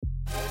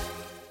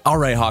All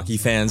right, hockey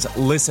fans,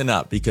 listen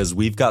up because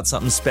we've got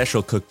something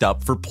special cooked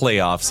up for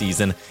playoff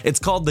season. It's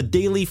called the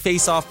Daily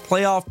Face-Off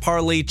Playoff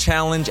Parlay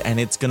Challenge, and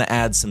it's going to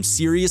add some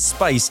serious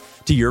spice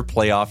to your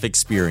playoff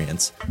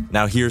experience.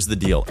 Now, here's the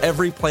deal.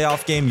 Every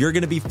playoff game, you're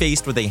going to be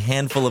faced with a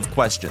handful of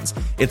questions.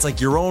 It's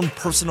like your own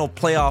personal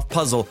playoff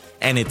puzzle,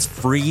 and it's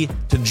free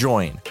to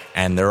join.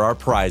 And there are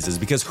prizes,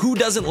 because who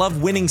doesn't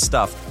love winning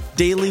stuff?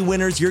 Daily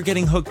winners, you're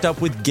getting hooked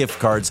up with gift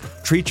cards.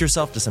 Treat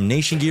yourself to some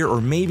Nation gear or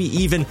maybe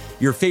even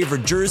your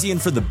favorite jersey.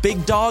 And for the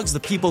big dogs, the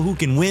people who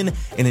can win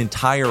an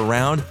entire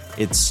round,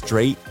 it's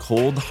straight,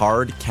 cold,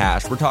 hard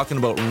cash. We're talking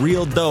about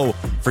real dough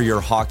for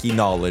your hockey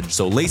knowledge.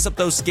 So lace up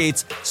those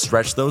skates,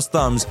 stretch those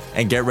thumbs,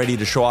 and get ready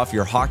to show off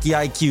your hockey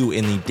IQ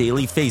in the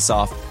Daily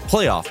Face-Off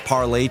Playoff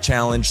Parlay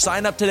Challenge.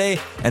 Sign up today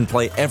and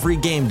play every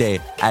game day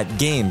at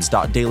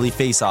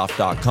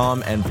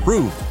games.dailyfaceoff.com and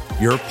prove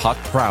your puck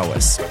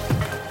prowess.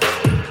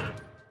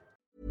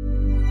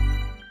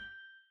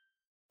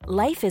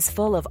 Life is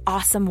full of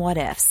awesome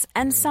what-ifs,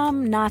 and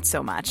some not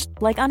so much,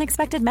 like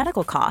unexpected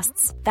medical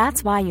costs.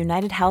 That's why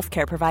United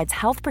Healthcare provides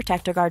Health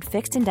Protector Guard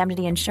fixed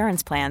indemnity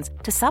insurance plans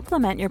to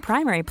supplement your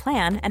primary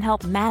plan and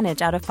help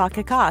manage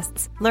out-of-pocket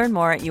costs. Learn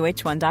more at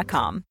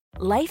uh1.com.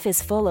 Life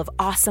is full of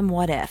awesome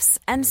what-ifs,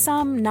 and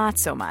some not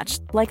so much,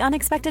 like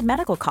unexpected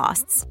medical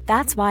costs.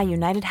 That's why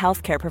United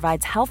Healthcare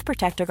provides Health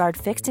Protector Guard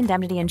fixed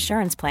indemnity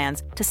insurance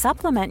plans to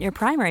supplement your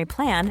primary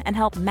plan and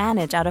help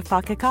manage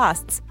out-of-pocket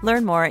costs.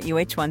 Learn more at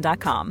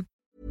uh1.com.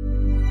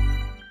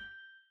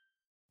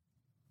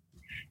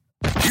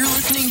 You're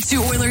listening to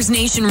Oilers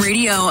Nation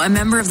Radio, a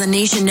member of the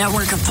Nation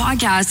Network of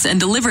podcasts and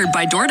delivered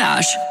by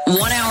DoorDash.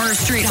 1 hour of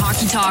straight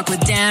hockey talk with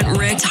Dan,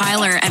 Rick,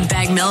 Tyler, and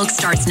Bag Milk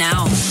starts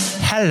now.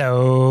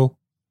 Hello.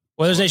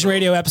 Oilers Nation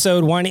Radio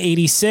episode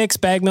 186.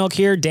 Bag Milk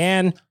here.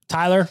 Dan,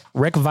 Tyler,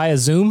 Rick via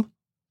Zoom.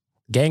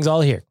 Gang's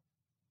all here.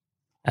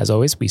 As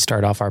always, we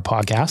start off our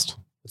podcast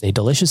with a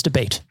delicious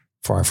debate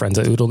for our friends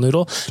at Oodle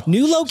Noodle.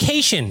 New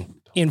location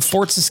in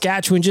Fort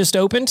Saskatchewan just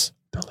opened.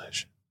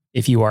 Delicious.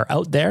 If you are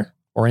out there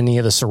or any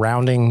of the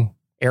surrounding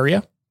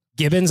area,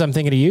 Gibbons, I'm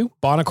thinking of you.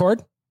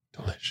 Bonaccord.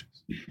 Delicious.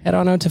 Head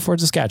on out to Fort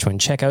Saskatchewan.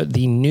 Check out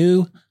the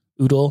new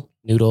Oodle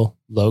Noodle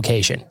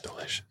location.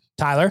 Delicious.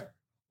 Tyler,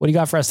 what do you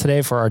got for us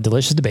today for our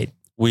delicious debate?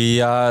 We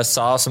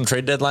saw some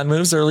trade deadline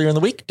moves earlier in the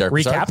week. Derek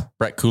Recap. Brassard,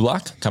 Brett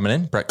Kulak coming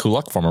in. Brett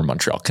Kulak, former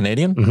Montreal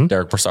Canadian. Mm-hmm.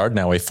 Derek Brassard,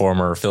 now a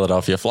former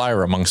Philadelphia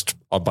Flyer amongst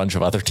a bunch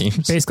of other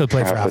teams. Basically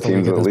played for half the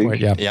league at this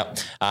point. Yeah.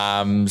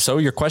 Yep. So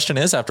your question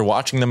is, after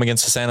watching them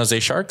against the San Jose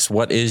Sharks,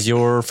 what is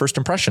your first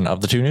impression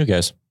of the two new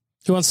guys?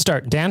 Who wants to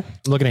start? Dan,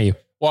 I'm looking at you.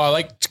 Well, I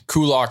liked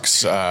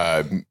Kulak's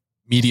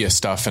media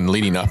stuff and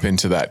leading up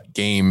into that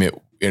game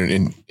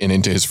and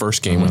into his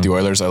first game with the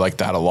Oilers. I liked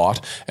that a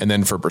lot. And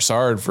then for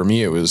Brassard, for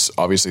me, it was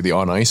obviously the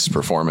on ice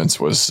performance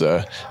was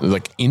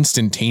like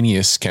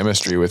instantaneous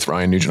chemistry with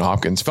Ryan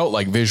Nugent-Hopkins. Felt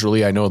like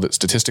visually, I know that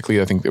statistically,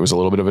 I think it was a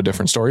little bit of a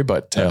different story,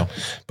 but yeah,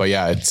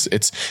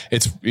 it's,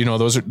 you know,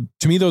 those are,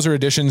 to me, those are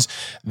additions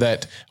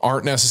that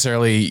aren't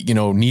necessarily, you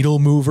know, needle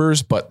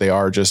movers, but they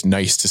are just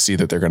nice to see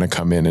that they're going to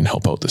come in and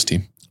help out this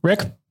team.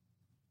 Rick?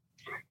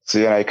 So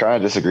yeah, I kind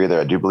of disagree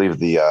there. I do believe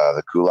the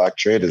Kulak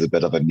trade is a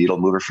bit of a needle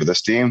mover for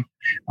this team.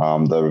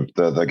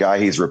 The guy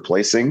he's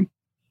replacing,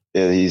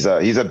 he's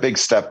a big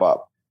step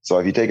up. So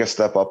if you take a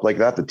step up like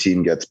that, the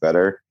team gets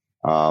better.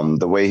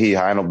 The way he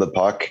handled the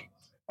puck,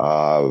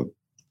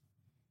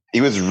 he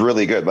was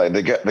really good. Like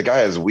the guy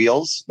has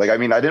wheels. Like, I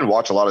mean, I didn't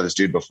watch a lot of this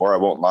dude before, I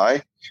won't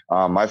lie.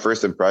 My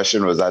first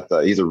impression was that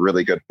he's a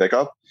really good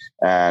pickup,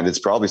 and it's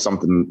probably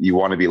something you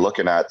want to be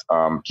looking at,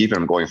 keeping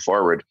him going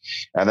forward.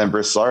 And then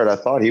Brassard, I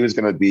thought he was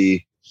going to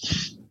be,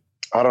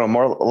 I don't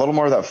know, a little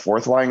more of that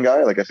fourth line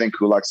guy. Like, I think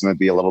Kulak's going to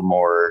be a little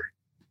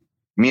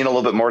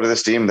bit more to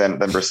this team than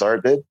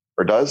Brassard did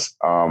or does.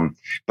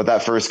 But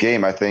that first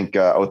game, I think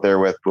out there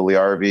with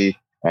Puljujarvi,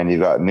 and you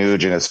got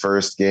Nuge in his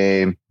first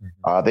game.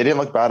 They didn't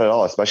look bad at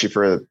all, especially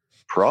for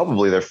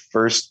probably their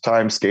first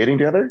time skating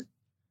together.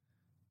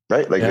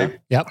 Right? Like,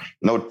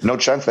 no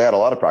chance they had a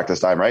lot of practice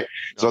time, right?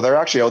 So they're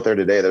actually out there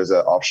today. There's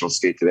an optional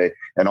skate today,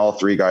 and all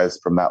three guys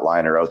from that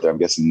line are out there. I'm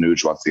guessing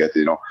Nuge wants to get,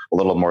 a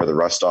little more of the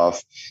rust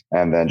off,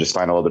 and then just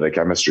find a little bit of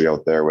chemistry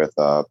out there with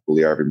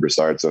Puljujarvi and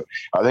Brassard. So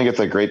I think it's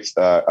a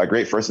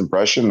great first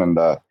impression, and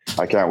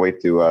I can't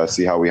wait to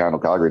see how we handle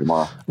Calgary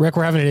tomorrow. Rick,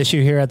 we're having an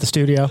issue here at the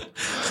studio.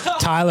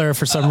 Tyler,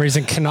 for some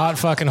reason, cannot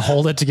fucking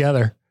hold it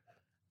together.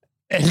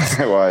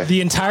 Why? The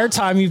entire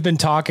time you've been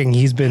talking,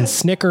 he's been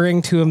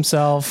snickering to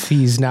himself.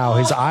 His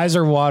eyes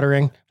are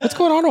watering. What's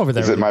going on over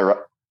there? Is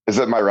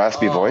it my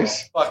raspy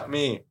voice? Fuck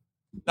me.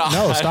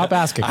 No, stop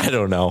asking. I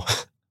don't know.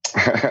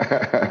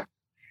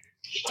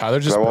 Tyler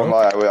just. I won't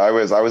lie. I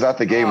was at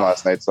the game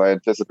last night, so I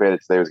anticipated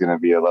today was going to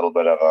be a little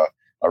bit of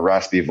a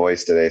raspy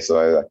voice today.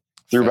 So I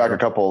threw back a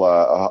couple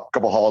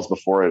halls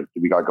before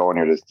we got going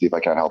here to see if I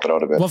can't help it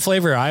out a bit. What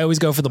flavor? I always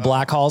go for the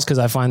black halls because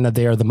I find that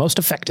they are the most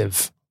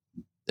effective.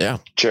 Yeah.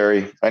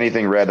 Cherry,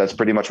 anything red. That's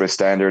pretty much my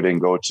standard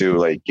and go to,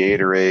 like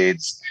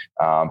Gatorades,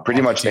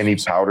 pretty much any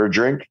powder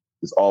drink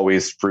is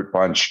always fruit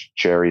punch,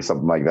 cherry,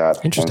 something like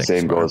that. Interesting. And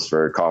same goes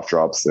for cough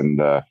drops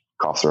and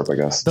cough syrup, I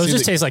guess. Those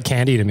just taste like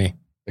candy to me.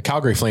 The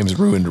Calgary Flames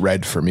ruined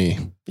red for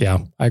me. Yeah,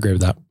 I agree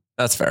with that.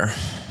 That's fair.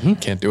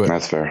 Can't do it.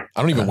 That's fair.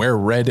 I don't even wear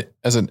red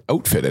as an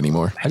outfit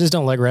anymore. I just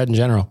don't like red in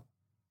general.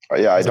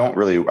 Yeah,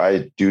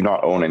 I do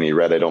not own any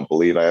red. I don't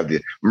believe I have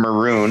the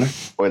maroon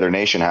Oiler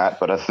Nation hat,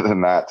 but other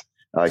than that,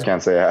 I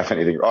can't say I have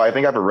anything. Oh, I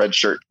think I have a red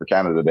shirt for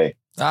Canada Day.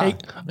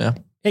 Yeah.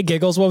 Hey,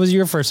 Giggles, what was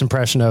your first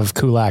impression of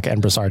Kulak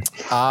and Brassard?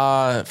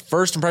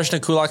 First impression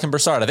of Kulak and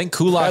Brassard. I think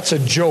Kulak. That's a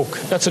joke.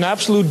 That's an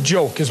absolute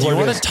joke. Do you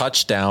want to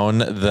touch down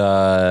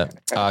the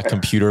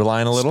computer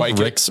line a little? Spike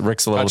Rick's a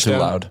little Touchdown. too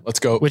loud. Let's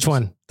go. Which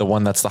one? The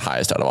one that's the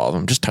highest out of all of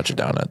them. Just touch it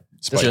down.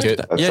 Spike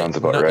it. That sounds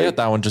about right. Yeah,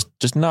 that one.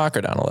 Just knock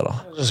her down a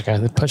little. Just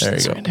kind of push There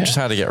this you go. one, yeah. Just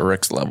had to get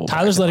Rick's level.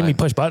 Tyler's letting me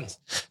push buttons.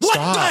 What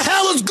the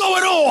hell is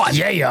going on?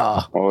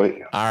 Yeah. Oh, All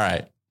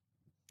right.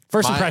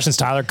 First impressions,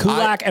 Tyler.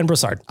 Kulak and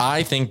Brassard.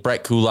 I think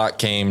Brett Kulak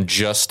came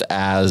just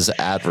as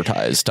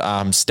advertised.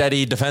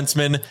 Steady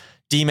defenseman,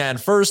 D-man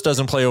first,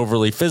 doesn't play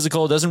overly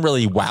physical, doesn't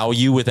really wow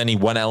you with any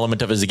one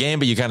element of his game,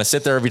 but you kind of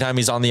sit there every time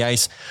he's on the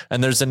ice,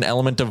 and there's an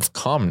element of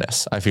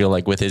calmness, I feel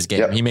like, with his game.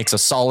 Yep. He makes a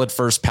solid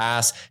first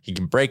pass. He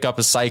can break up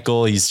a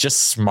cycle. He's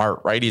just smart,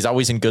 right? He's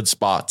always in good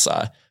spots.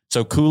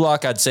 So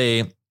Kulak, I'd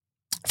say,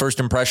 first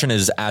impression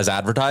is as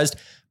advertised.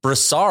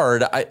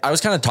 Brassard, I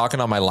was kind of talking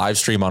on my live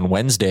stream on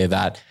Wednesday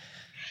that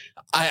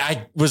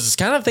I was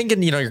kind of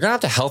thinking, you're going to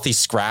have to healthy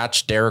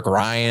scratch Derek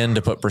Ryan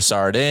to put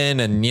Brassard in.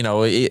 And,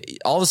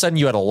 all of a sudden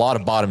you had a lot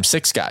of bottom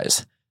six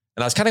guys.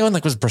 And I was kind of going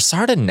like, was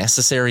Brassard a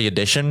necessary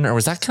addition, or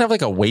was that kind of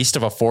like a waste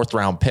of a 4th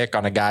round pick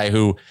on a guy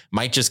who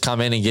might just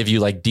come in and give you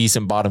like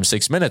decent bottom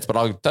 6 minutes? But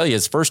I'll tell you,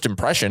 his first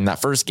impression,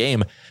 that first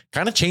game,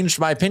 kind of changed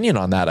my opinion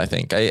on that. I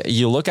think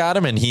you look at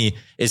him and he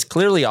is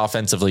clearly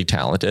offensively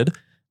talented.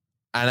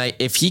 And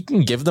if he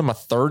can give them a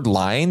third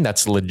line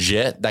that's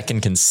legit, that can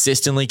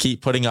consistently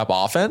keep putting up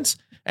offense,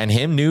 and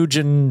him,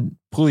 Nugent,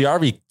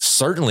 Puljujarvi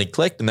certainly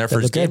clicked in their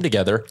first game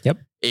together. Yep.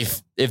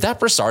 If that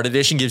Brassard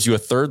edition gives you a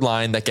third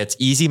line that gets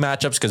easy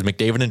matchups because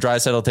McDavid and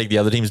Draisaitl will take the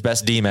other team's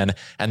best D-men,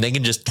 and they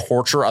can just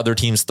torture other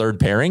teams' third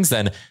pairings,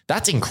 then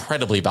that's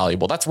incredibly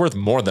valuable. That's worth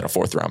more than a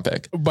 4th round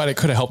pick. But it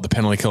could have helped the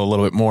penalty kill a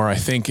little bit more, I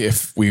think,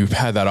 if we've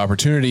had that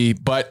opportunity.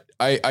 But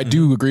I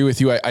do agree with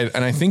you.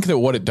 I think that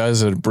what it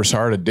does at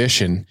Brassard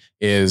addition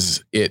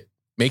is it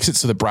makes it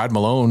so that Brad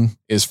Malone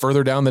is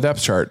further down the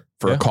depth chart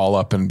for a call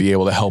up and be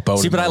able to help out.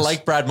 See, but I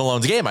like Brad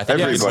Malone's game. I think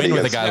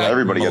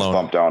everybody gets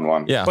bumped down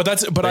one. Yeah.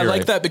 But I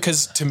like that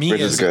because to me,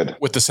 is good.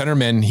 With the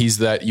centerman, he's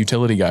that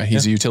utility guy.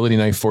 He's a utility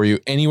knife for you.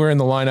 Anywhere in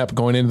the lineup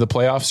going into the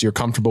playoffs, you're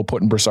comfortable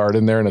putting Brassard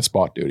in there and it's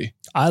spot duty.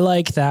 I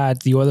like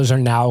that the Oilers are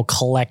now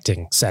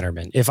collecting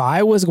centermen. If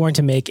I was going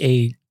to make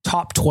a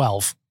top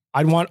 12,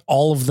 I'd want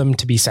all of them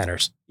to be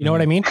centers. You know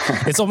what I mean?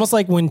 It's almost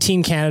like when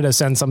Team Canada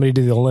sends somebody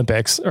to the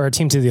Olympics, or a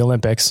team to the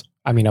Olympics.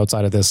 I mean,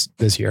 outside of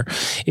this year,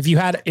 if you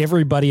had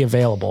everybody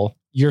available,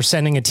 you're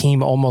sending a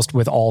team almost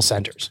with all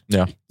centers.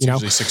 Yeah.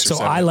 So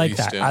I like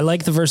that. Yeah. I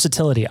like the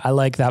versatility. I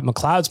like that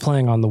McLeod's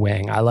playing on the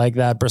wing. I like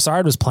that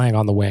Brassard was playing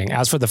on the wing.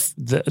 As for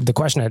the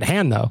question at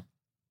hand though,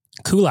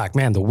 Kulak,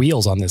 man, the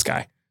wheels on this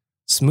guy.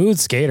 Smooth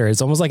skater.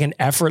 It's almost like an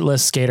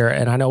effortless skater.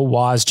 And I know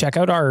Waz, check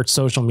out our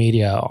social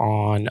media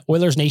on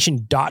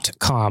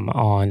OilersNation.com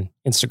on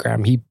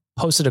Instagram. He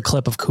posted a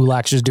clip of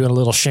Kulak just doing a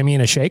little shimmy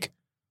and a shake.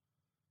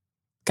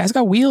 Guy's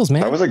got wheels,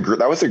 man. That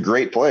was a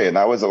great play. And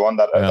that was the one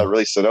that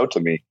really stood out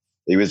to me.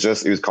 He was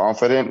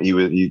confident.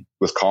 He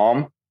was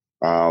calm.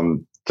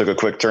 Took a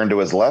quick turn to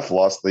his left,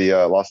 lost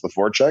the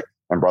forecheck,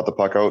 and brought the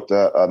puck out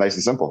nice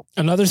and simple.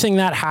 Another thing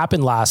that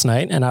happened last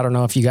night, and I don't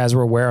know if you guys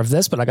were aware of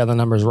this, but I got the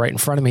numbers right in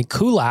front of me.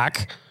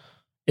 Kulak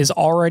is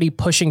already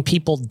pushing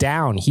people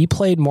down. He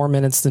played more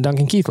minutes than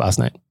Duncan Keith last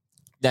night.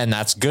 And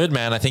that's good,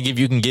 man. I think if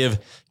you can give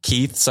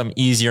Keith some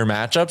easier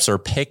matchups or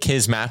pick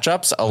his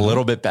matchups a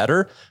little bit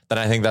better, then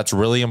I think that's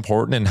really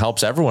important and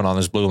helps everyone on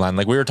this blue line.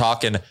 Like we were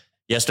talking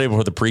yesterday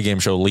before the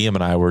pregame show, Liam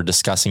and I were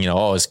discussing,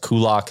 is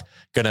Kulak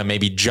going to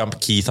maybe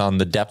jump Keith on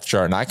the depth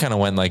chart? And I kind of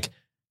went like,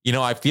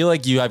 I feel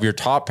like you have your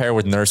top pair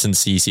with Nurse and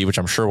Ceci, which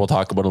I'm sure we'll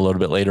talk about a little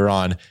bit later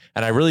on.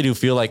 And I really do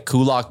feel like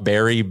Kulak,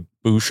 Barry,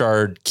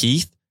 Bouchard,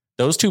 Keith,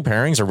 those two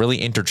pairings are really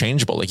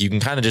interchangeable. Like you can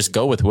kind of just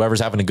go with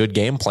whoever's having a good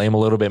game, play them a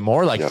little bit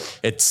more. Like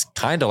it's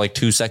kind of like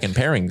 2-second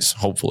pairings,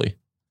 hopefully.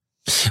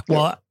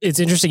 Well, it's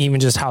interesting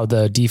even just how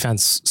the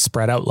defense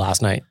spread out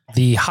last night.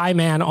 The high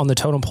man on the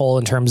totem pole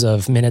in terms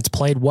of minutes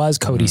played was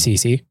Cody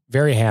Ceci.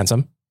 Very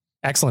handsome.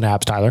 Excellent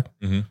abs, Tyler.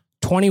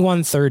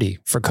 21-30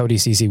 for Cody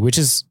Ceci, which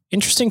is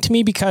interesting to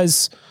me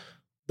because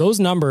those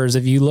numbers,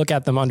 if you look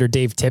at them under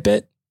Dave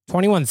Tippett,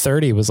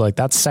 21-30 was like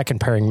that's second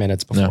pairing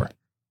minutes before. Yeah.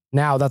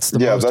 Now that's the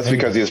most that's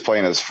because he was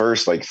playing his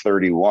first like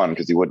 31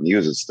 because he wouldn't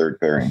use his third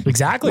pairing.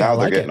 Exactly. Now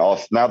they're getting all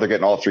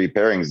three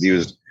pairings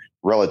used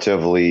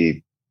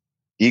relatively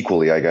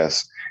equally, I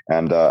guess.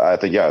 And I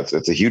think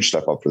it's a huge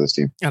step up for this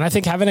team. And I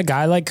think having a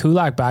guy like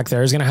Kulak back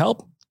there is going to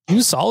help. He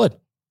was solid,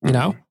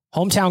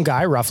 hometown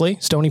guy, roughly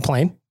Stony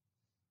Plain.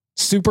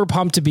 Super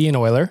pumped to be an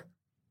Oiler.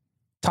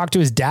 Talked to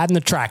his dad in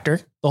the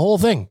tractor. The whole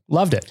thing.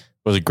 Loved it.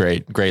 It was a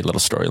great little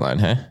storyline,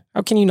 hey?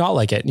 How can you not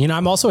like it?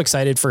 I'm also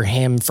excited for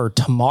him for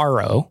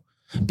tomorrow.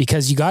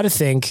 because you got to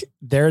think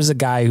there's a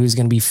guy who's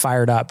going to be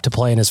fired up to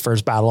play in his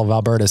first Battle of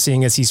Alberta,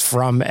 seeing as he's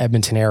from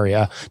Edmonton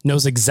area,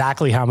 knows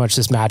exactly how much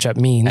this matchup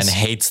means. And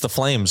hates the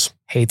Flames.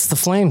 Hates the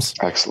Flames.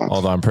 Excellent.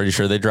 Although I'm pretty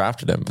sure they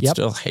drafted him, but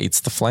still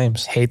hates the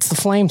Flames. Hates the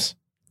Flames.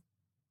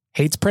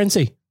 Hates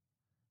Princey.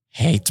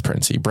 Hates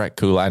Princey. Brett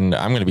Kulak. And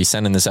I'm going to be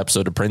sending this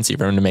episode to Princey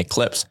for him to make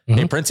clips.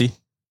 Hey, Princey,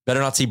 better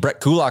not see Brett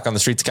Kulak on the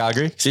streets of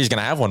Calgary. He's going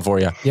to have one for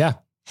you. Yeah.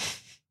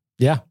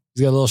 Yeah.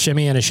 He's got a little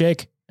shimmy and a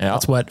shake. Yeah.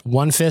 That's what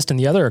one fist and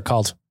the other are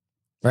called.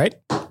 Right?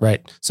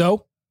 Right.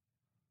 So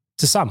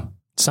to sum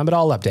it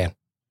all up, Dan,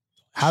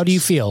 how do you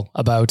feel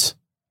about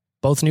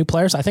both new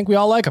players? I think we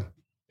all like them.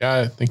 Yeah,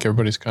 I think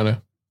everybody's kind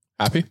of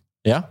happy.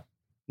 Yeah.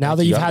 Now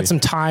that you've had some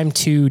time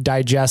to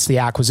digest the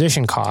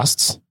acquisition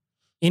costs,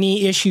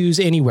 any issues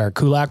anywhere?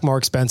 Kulak more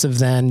expensive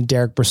than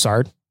Derek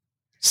Brassard.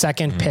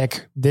 Second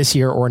pick this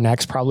year or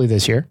next, probably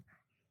this year.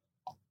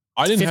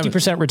 I didn't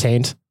 50%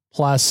 retained,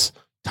 plus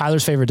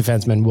Tyler's favorite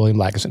defenseman, William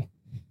Lagesson.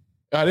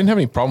 I didn't have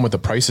any problem with the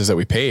prices that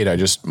we paid.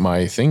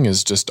 My thing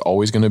is just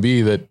always going to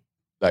be that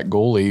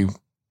goalie,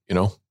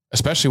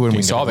 especially when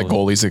we saw the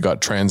goalies that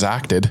got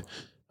transacted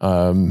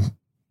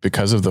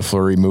because of the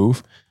Fleury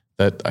move,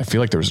 that I feel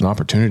like there was an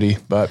opportunity.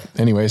 But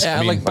anyways,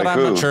 yeah, but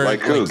I'm not sure.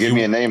 Like who? Give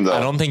me a name though. I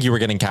don't think you were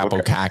getting Capo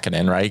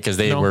Kakinen, right? Because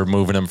they were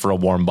moving him for a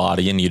warm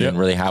body and you didn't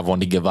really have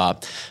one to give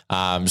up.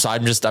 So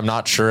I'm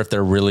not sure if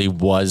there really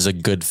was a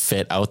good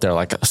fit out there,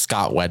 like a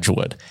Scott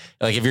Wedgwood.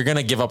 Like if you're going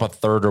to give up a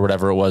third or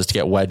whatever it was to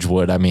get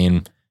Wedgwood, I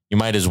mean, you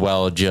might as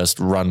well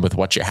just run with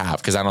what you have,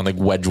 because I don't think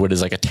Wedgwood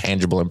is like a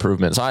tangible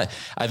improvement. So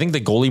I think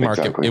the goalie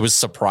market, it was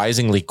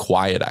surprisingly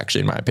quiet,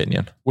 actually, in my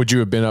opinion. Would you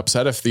have been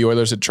upset if the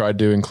Oilers had tried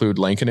to include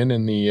Lankinen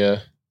in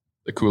the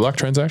Kulak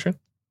transaction?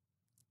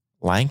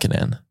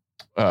 Lankinen?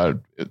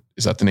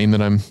 Is that the name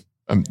that I'm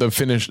the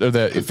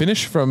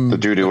Finnish from the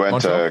dude who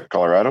went to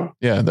Colorado?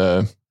 Yeah,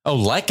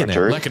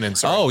 Lehkonen.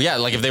 Sorry. Oh yeah,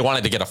 like if they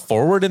wanted to get a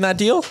forward in that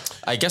deal,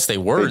 I guess they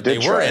were. They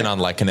were in on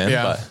Lehkonen.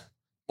 Yeah.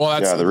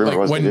 But the rumor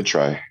was they did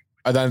try.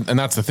 And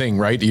that's the thing,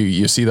 right?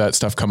 You see that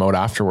stuff come out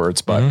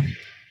afterwards, but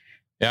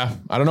yeah,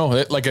 I don't know.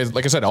 Like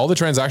I said, all the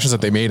transactions that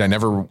they made,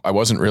 I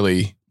wasn't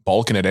really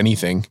balking at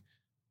anything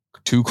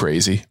too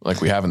crazy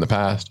like we have in the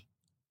past.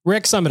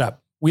 Rick, sum it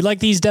up. We like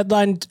these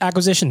deadline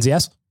acquisitions,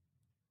 yes?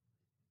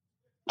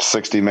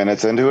 60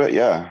 minutes into it,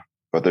 yeah.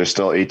 But there's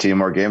still 18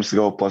 more games to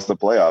go plus the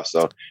playoffs.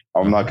 So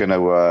I'm not going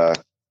to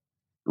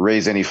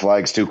raise any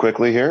flags too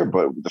quickly here,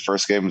 but the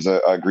first game was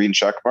a green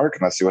check mark,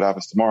 and let's see what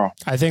happens tomorrow.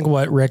 I think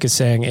what Rick is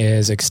saying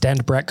is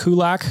extend Brett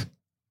Kulak,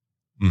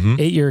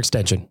 8-year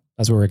extension.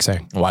 That's what Rick's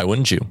saying. Why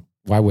wouldn't you?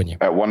 Why wouldn't you?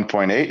 At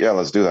 1.8, yeah,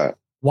 let's do that.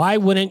 Why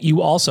wouldn't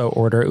you also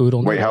order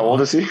Oodle Noodle? Wait, how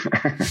old is he?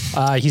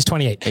 He's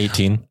 28.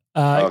 18.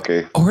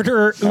 Okay.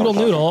 Order Oodle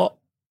Noodle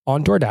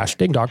on DoorDash.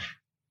 Ding dong.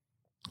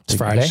 It's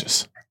Friday.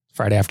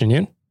 Friday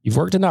afternoon. You've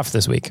worked enough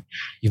this week.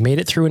 You've made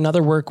it through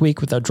another work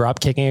week without drop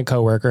kicking a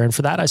coworker, and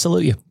for that, I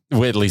salute you.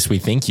 Well, at least we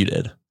think you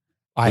did.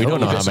 We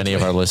don't know how many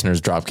of our listeners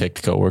drop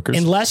kicked coworkers.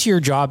 Unless your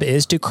job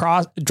is to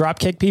drop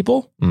kick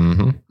people,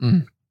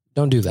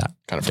 don't do that.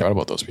 Kind of forgot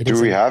about those people.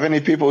 Do we have any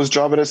people whose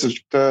job it is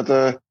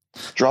to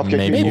drop kick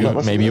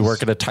people? Maybe you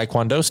work at a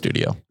Taekwondo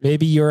studio.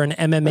 Maybe you're an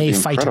MMA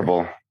fighter.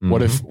 Incredible.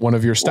 What if one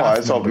of your staff? Well,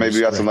 I thought maybe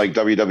we got some like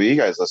WWE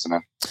guys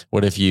listening.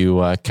 What if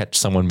you catch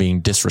someone being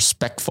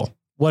disrespectful?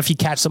 What if you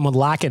catch someone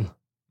lacking?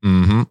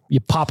 You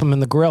pop them in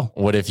the grill.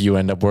 What if you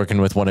end up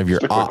working with one of your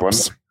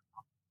ops?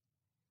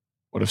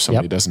 What if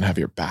somebody doesn't have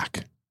your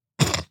back?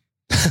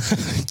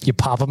 You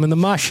pop them in the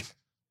mush.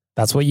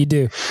 That's what you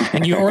do.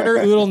 And you order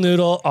Oodle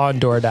Noodle on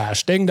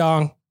DoorDash. Ding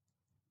dong.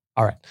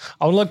 All right.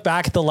 I'll look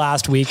back at the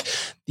last week.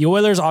 The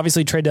Oilers,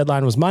 obviously, trade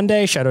deadline was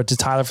Monday. Shout out to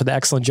Tyler for the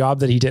excellent job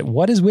that he did.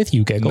 What is with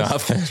you, Giggles?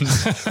 Nothing.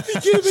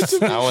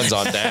 That one's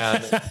on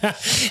Dan.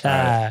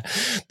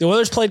 The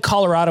Oilers played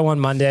Colorado on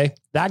Monday.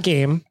 That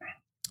game,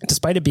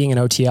 despite it being an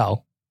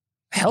OTL,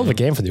 hell of a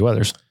game for the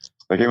Oilers.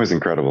 That game was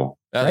incredible.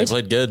 Yeah, they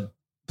played good.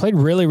 Played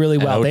really, really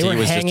well. And they were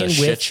was hanging just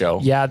a shit show.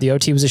 Yeah, the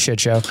OT was a shit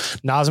show.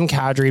 Nazem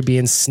Kadri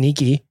being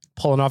sneaky,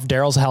 pulling off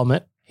Daryl's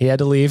helmet. He had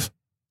to leave.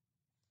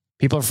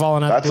 People are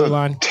falling out the blue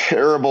line.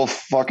 Terrible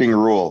fucking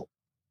rule.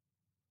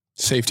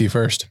 Safety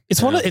first.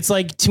 It's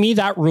like, to me,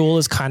 that rule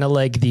is kind of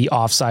like the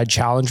offside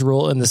challenge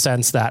rule in the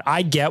sense that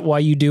I get why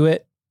you do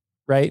it,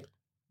 right?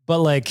 But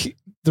like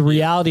the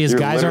reality is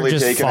guys aren't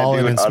just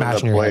falling and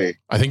smashing your head.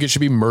 I think it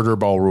should be murder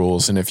ball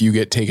rules. And if you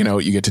get taken out,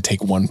 you get to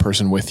take one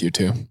person with you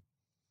too.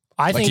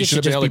 I think it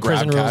should just be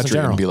prison rules in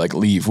general. And be like,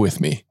 leave with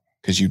me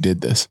because you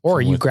did this.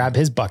 Or you grab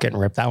his bucket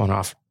and rip that one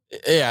off.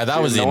 Yeah,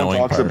 that was the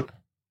annoying part.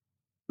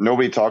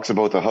 Nobody talks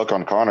about the hook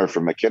on Connor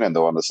from McKinnon,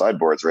 though, on the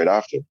sideboards right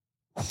after.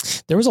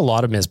 There was a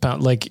lot of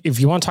mispound. Like, if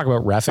you want to talk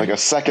about reffing. Like a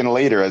second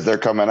later, as they're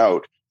coming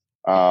out,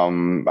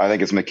 I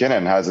think it's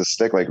McKinnon has his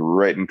stick like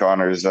right in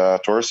Connor's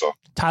torso.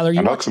 Tyler,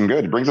 you hooks him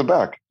good. Brings him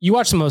back. You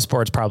watch the most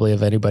sports probably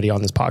of anybody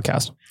on this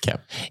podcast. Yeah.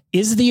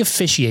 Is the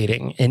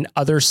officiating in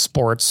other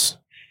sports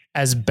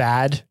as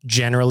bad,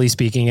 generally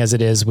speaking, as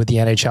it is with the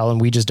NHL,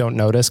 and we just don't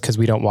notice because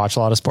we don't watch a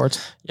lot of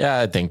sports? Yeah,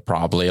 I think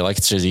probably. Like,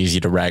 it's just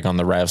easy to rag on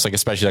the refs. Like,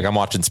 especially like I'm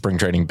watching spring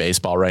training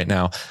baseball right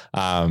now,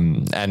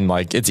 and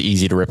like it's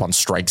easy to rip on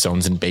strike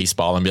zones in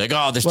baseball and be like,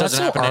 "Oh, this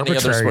doesn't happen in any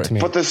other sport." to me.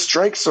 But the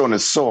strike zone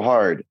is so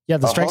hard. Yeah,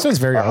 the strike zone is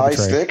very a high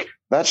arbitrary. stick.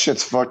 That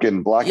shit's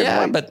fucking black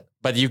and white.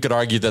 But you could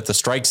argue that the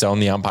strike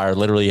zone, the umpire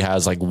literally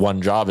has like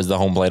one job as the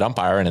home plate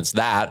umpire, and it's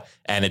that,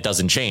 and it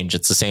doesn't change.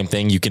 It's the same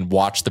thing. You can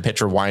watch the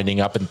pitcher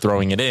winding up and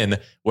throwing it in,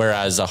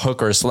 whereas a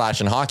hook or a slash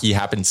in hockey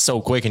happens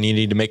so quick, and you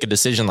need to make a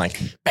decision like,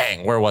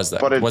 bang, where was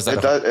that? But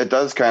it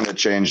does kind of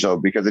change though,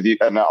 because if you,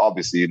 and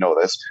obviously you know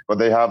this, but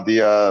they have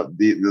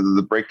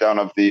the breakdown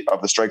of the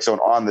strike zone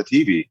on the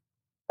TV,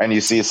 and you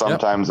see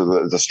sometimes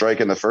the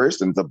strike in the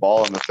first and the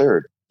ball in the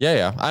third.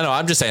 Yeah. I know.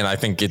 I'm just saying, I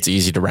think it's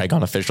easy to rag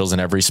on officials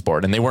in every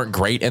sport, and they weren't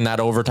great in that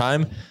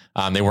overtime.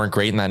 They weren't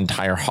great in that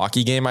entire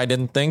hockey game, I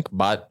didn't think,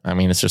 but I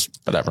mean, it's just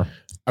whatever.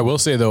 I will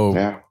say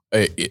though,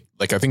 I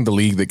think the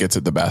league that gets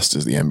it the best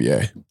is the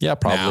NBA. Yeah,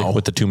 probably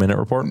with the 2-minute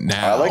report.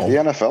 I like the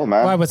NFL,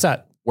 man. Why? What's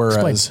that?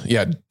 Whereas,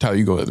 Tyler,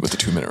 you go with the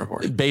 2-minute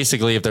report.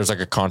 Basically, if there's like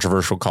a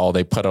controversial call,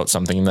 they put out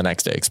something the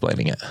next day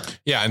explaining it.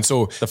 Yeah, and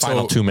so the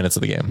final 2 minutes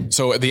of the game.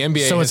 So the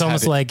NBA. So it's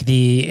almost like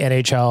the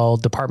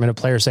NHL Department of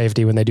Player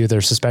Safety when they do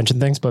their suspension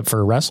things, but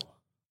for refs.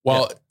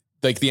 Well,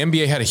 like the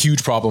NBA had a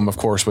huge problem, of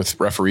course, with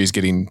referees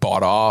getting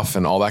bought off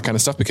and all that kind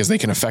of stuff, because they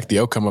can affect the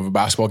outcome of a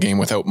basketball game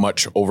without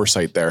much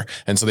oversight there.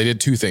 And so they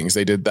did two things.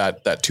 They did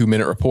that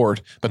 2-minute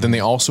report, but then they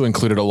also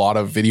included a lot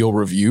of video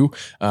review.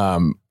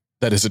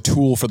 That is a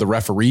tool for the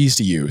referees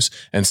to use.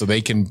 And so they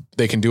can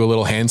do a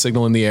little hand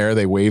signal in the air.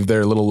 They wave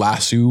their little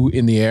lasso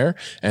in the air.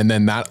 And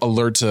then that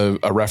alerts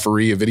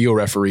a video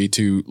referee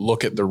to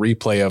look at the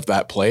replay of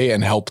that play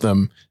and help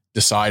them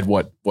decide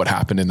what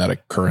happened in that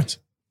occurrence.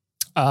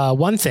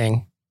 One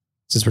thing,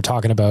 since we're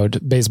talking about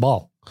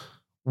baseball,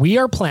 we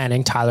are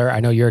planning, Tyler, I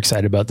know you're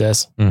excited about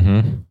this.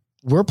 Mm-hmm.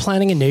 We're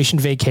planning a nation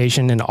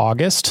vacation in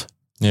August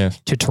to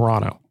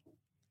Toronto.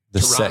 The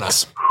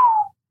 6th.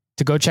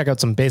 To go check out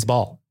some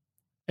baseball.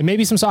 And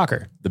maybe some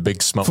soccer. The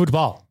big smoke.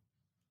 Football.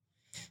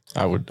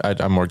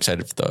 I'm more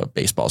excited for the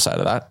baseball side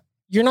of that.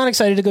 You're not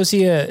excited to go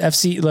see a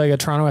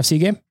Toronto FC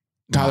game?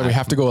 Tyler, we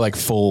have to go like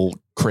full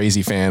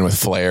crazy fan with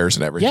flares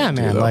and everything. Yeah,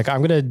 man. Like I'm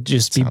going to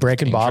just be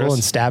breaking bottle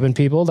and stabbing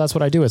people. That's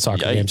what I do at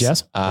soccer games.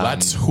 Yes.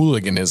 That's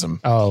hooliganism.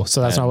 Oh,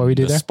 so that's not what we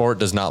do there? Sport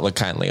does not look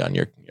kindly on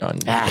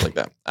like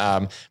that.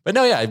 But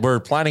no,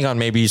 we're planning on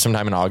maybe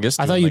sometime in August.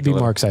 I thought you'd be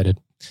more excited.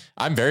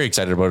 I'm very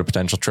excited about a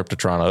potential trip to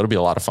Toronto. It'll be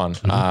a lot of fun.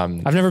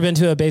 Mm-hmm. I've never been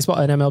to an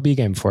MLB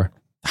game before.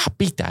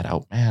 Beat that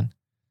out, man.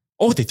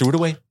 Oh, they threw it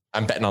away.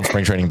 I'm betting on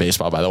spring training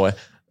baseball, by the way.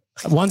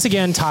 Once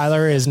again,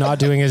 Tyler is not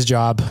doing his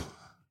job,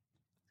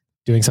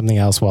 doing something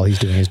else while he's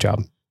doing his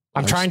job.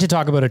 I'm trying to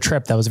talk about a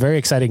trip that was very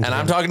exciting. And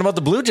I'm talking about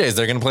the Blue Jays.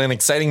 They're going to play an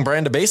exciting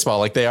brand of baseball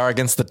like they are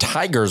against the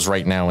Tigers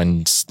right now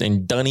in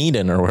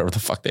Dunedin or wherever the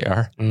fuck they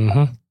are.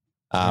 Mm-hmm.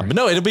 But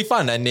no, it'll be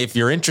fun. And if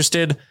you're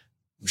interested,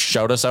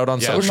 shout us out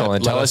on social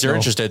and tell us you're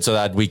interested so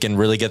that we can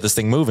really get this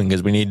thing moving,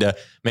 because we need to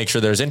make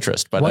sure there's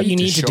interest. But what you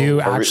need to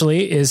do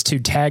actually is to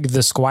tag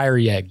the Squire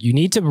Yeg. You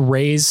need to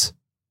raise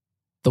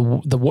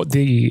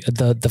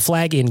the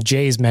flag in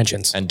Jay's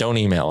mentions. And don't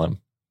email him.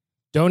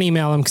 Don't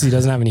email him because he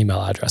doesn't have an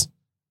email address.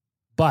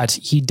 But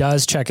he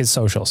does check his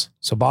socials.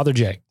 So bother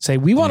Jay. Say,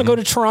 we want to go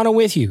to Toronto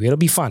with you. It'll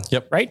be fun.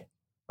 Yep. Right?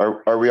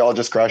 Are we all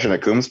just crashing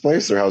at Coombs'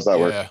 place, or how's that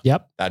work?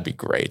 Yep. That'd be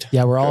great.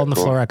 Yeah, we're all on the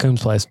floor at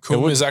Coombs' place.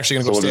 Coombe is actually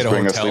going to go stay at a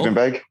bring hotel. A sleeping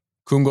bag?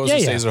 Coombe goes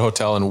and stays at a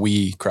hotel, and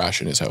we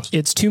crash in his house.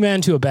 It's 2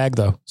 men to a bag,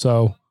 though.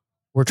 So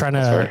we're trying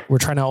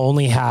to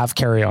only have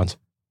carry-ons.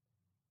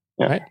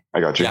 Yeah, right? I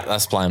got you. Yeah,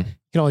 that's the plan. You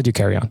can only do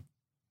carry-on.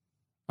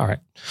 All right.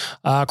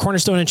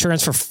 Cornerstone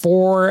Insurance, for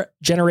 4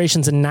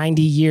 generations and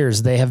 90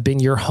 years, they have been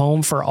your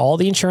home for all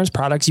the insurance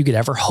products you could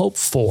ever hope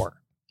for.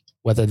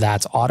 Whether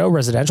that's auto,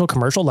 residential,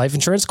 commercial, life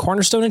insurance,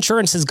 Cornerstone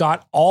Insurance has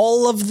got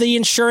all of the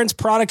insurance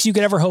products you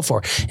could ever hope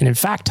for. And in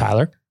fact,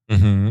 Tyler,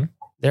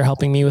 they're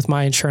helping me with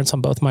my insurance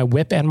on both my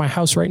whip and my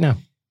house right now.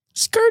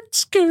 Skirt,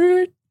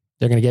 skirt.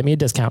 They're going to get me a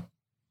discount.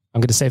 I'm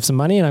going to save some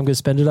money and I'm going to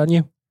spend it on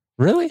you.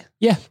 Really?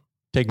 Yeah.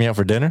 Take me out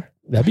for dinner?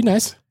 That'd be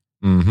nice.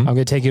 I'm going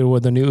to take you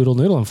with the new Oodle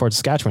Noodle in Fort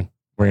Saskatchewan.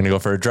 We're going to go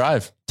for a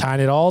drive. Tying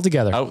it all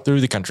together. Out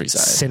through the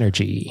countryside.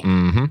 Synergy.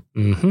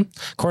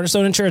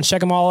 Cornerstone Insurance.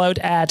 Check them all out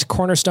at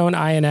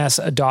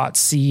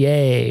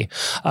cornerstoneins.ca.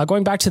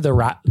 Going back to the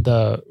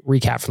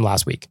recap from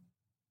last week.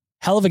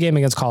 Hell of a game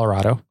against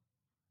Colorado.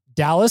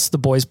 Dallas, the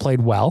boys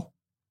played well.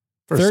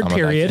 Third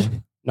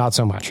period, not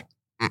so much.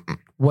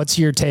 What's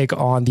your take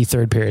on the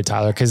third period,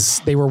 Tyler? Because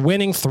they were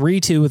winning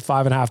 3-2 with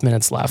 5.5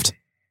 minutes left.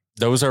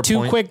 Those are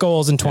 2 quick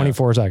goals in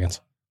 24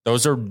 seconds.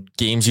 Those are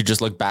games you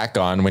just look back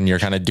on when you're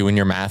kind of doing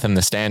your math in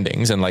the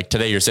standings. And like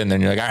today you're sitting there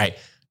and you're like, all right,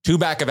 2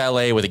 back of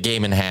LA with a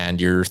game in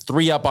hand. You're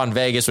 3 up on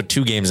Vegas with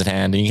 2 games in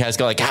hand. And you guys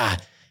go like, how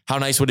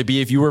nice would it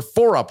be if you were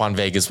 4 up on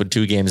Vegas with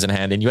 2 games in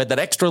hand and you had that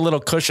extra little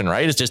cushion,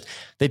 right? It's just,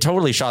 they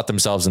totally shot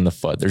themselves in the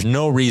foot. There's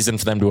no reason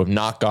for them to have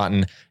not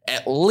gotten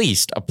at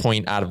least a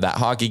point out of that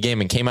hockey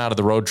game and came out of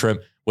the road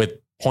trip with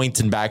points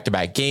in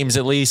back-to-back games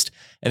at least.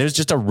 And it was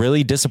just a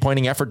really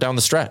disappointing effort down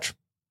the stretch.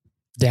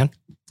 Dan?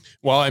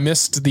 Well, I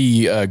missed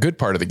the good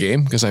part of the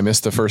game because I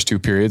missed the first 2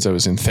 periods. I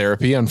was in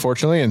therapy,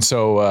 unfortunately. And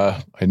so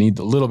I need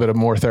a little bit of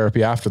more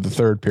therapy after the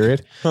third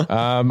period.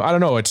 I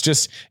don't know. It's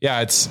just,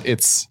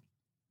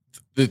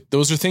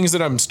 those are things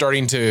that I'm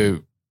starting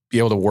to be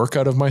able to work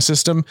out of my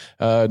system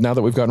now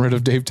that we've gotten rid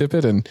of Dave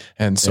Tippett.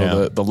 And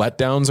so the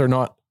letdowns are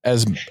not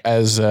as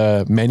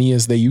many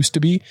as they used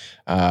to be.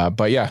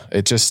 But yeah,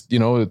 it just,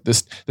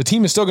 the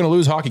team is still going to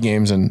lose hockey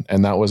games. And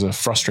that was a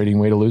frustrating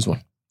way to lose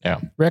one. Yeah.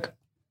 Rick?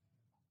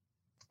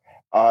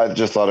 I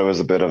just thought it was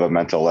a bit of a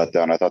mental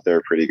letdown. I thought they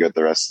were pretty good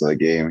the rest of the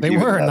game. They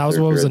were, and that was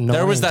what was annoying.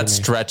 There was that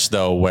stretch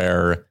though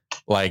where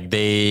like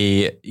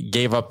they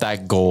gave up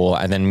that goal,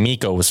 and then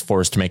Mikko was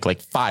forced to make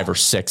like 5 or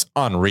 6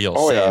 unreal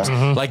saves. Yeah.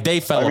 Mm-hmm. Like they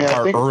fell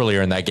apart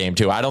earlier in that game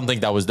too. I don't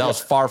think that was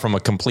far from a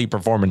complete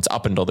performance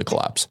up until the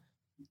collapse.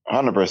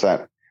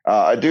 100%.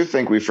 I do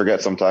think we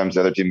forget sometimes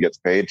the other team gets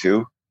paid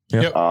too.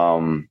 Yep.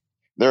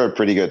 They're a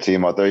pretty good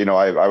team out there.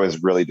 I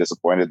was really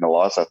disappointed in the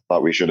loss. I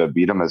thought we should have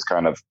beat them.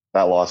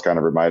 That loss kind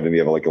of reminded me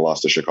of like a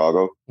loss to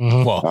Chicago.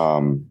 Mm-hmm. Well,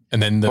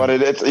 and then, but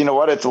it's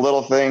it's a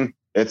little thing.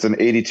 It's an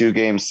 82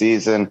 game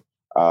season.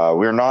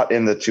 We're not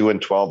in the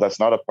 2-12.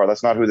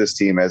 That's not who this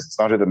team is. It's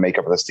not who the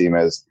makeup of this team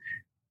is.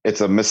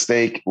 It's a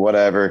mistake,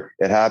 whatever.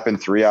 It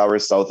happened 3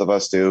 hours south of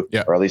us too,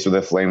 or at least with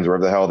the Flames,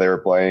 wherever the hell they were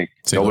playing.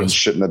 No one's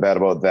shitting the bed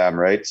about them,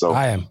 right? So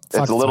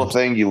it's a little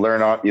thing. You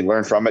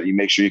learn from it. You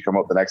make sure you come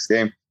out the next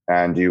game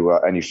and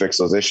you fix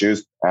those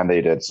issues, and they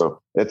did. So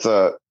it's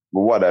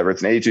whatever.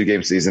 It's an 82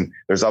 game season.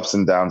 There's ups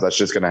and downs. That's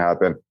just going to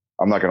happen.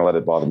 I'm not going to let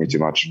it bother me too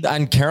much.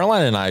 And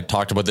Caroline and I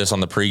talked about this on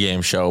the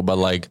pregame show, but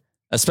like,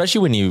 especially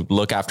when you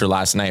look after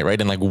last night, right?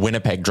 And like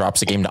Winnipeg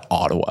drops a game to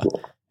Ottawa.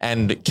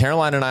 And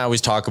Caroline and I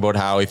always talk about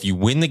how if you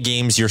win the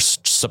games you're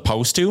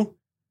supposed to,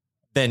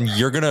 then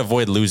you're going to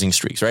avoid losing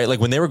streaks, right?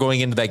 Like when they were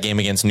going into that game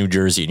against New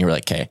Jersey and you were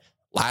like, okay,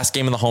 last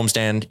game in the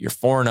homestand, you're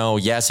 4-0.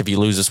 Yes, if you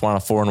lose this one, a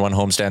 4-1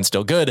 homestand,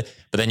 still good.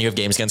 But then you have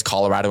games against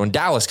Colorado and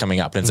Dallas coming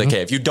up. And it's like,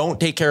 okay, if you don't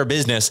take care of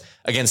business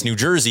against New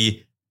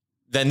Jersey,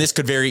 then this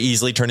could very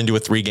easily turn into a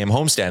 3-game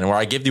homestand. And where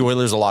I give the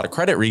Oilers a lot of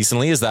credit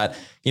recently is that,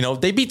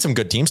 they beat some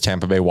good teams,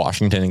 Tampa Bay,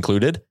 Washington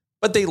included,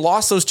 but they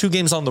lost those 2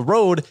 games on the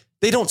road.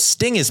 They don't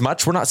sting as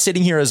much. We're not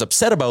sitting here as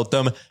upset about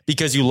them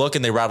because you look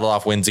and they rattle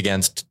off wins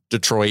against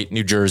Detroit,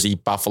 New Jersey,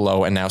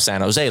 Buffalo, and now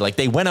San Jose. Like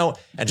they went out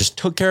and just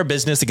took care of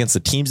business against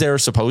the teams they were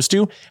supposed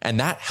to. And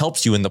that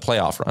helps you in the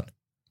playoff run.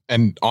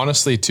 And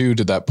honestly, too,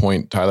 to that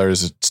point, Tyler,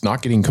 is it's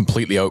not getting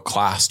completely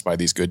outclassed by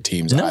these good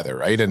teams either,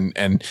 right?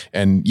 And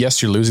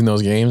yes, you're losing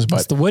those games, but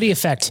it's the Woody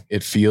effect.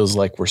 It feels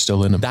like we're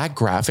still in them. That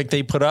graphic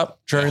they put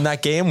up during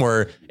that game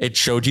where it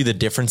showed you the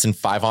difference in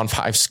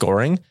 5-on-5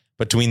 scoring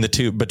between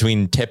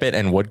Tippett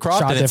and Woodcroft.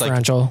 Shot and it's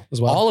differential like as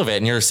well. All of it.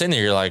 And you're sitting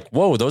there, you're like,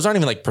 whoa, those aren't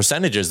even like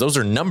percentages. Those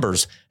are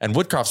numbers. And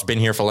Woodcroft's been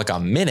here for like a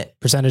minute.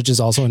 Percentage is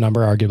also a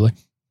number, arguably.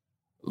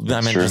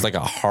 I mean, just like a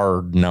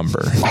hard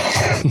number.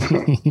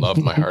 Love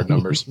my hard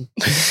numbers.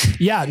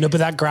 Yeah, no, but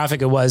that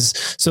graphic, it was,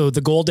 so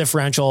the goal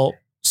differential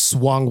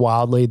swung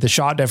wildly, the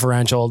shot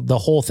differential, the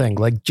whole thing.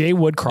 Like Jay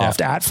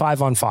Woodcroft at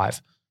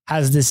 5-on-5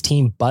 has this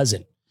team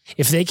buzzing.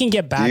 If they can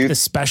get back the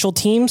special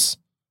teams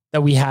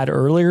that we had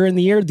earlier in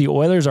the year, the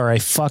Oilers are a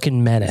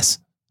fucking menace.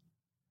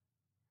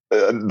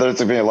 There's going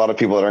to be a lot of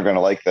people that aren't going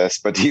to like this,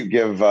 but do you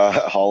give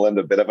Holland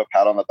a bit of a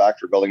pat on the back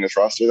for building this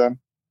roster then?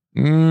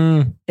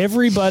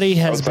 Everybody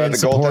has been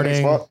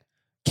supporting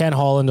Ken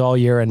Holland all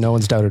year and no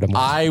one's doubted him.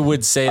 I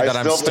would say that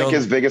I still think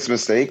his biggest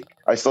mistake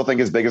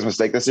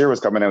this year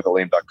was coming in with a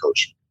lame duck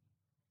coach.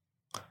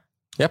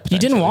 Yep. He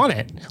didn't want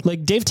it.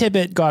 Like Dave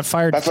Tippett got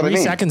fired 3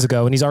 seconds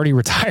ago and he's already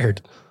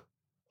retired.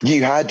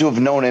 You had to have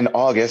known in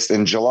August,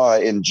 in July,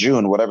 in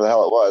June, whatever the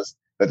hell it was,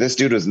 that this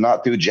dude was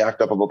not too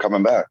jacked up about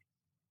coming back.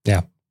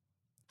 Yeah.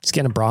 He's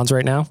getting a bronze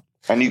right now.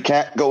 And you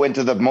can't go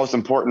into the most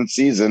important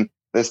season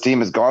this team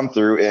has gone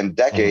through in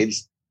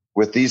decades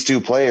with these 2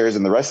 players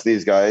and the rest of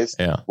these guys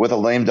with a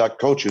lame duck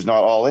coach who's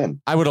not all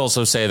in. I would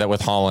also say that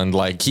with Holland,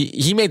 like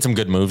he made some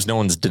good moves. No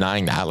one's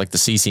denying that. Like the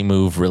CC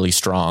move, really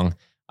strong.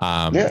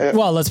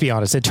 Well, let's be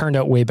honest. It turned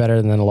out way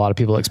better than a lot of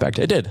people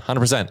expected. It did,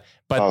 100%.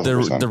 But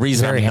the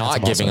reason I'm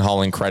not giving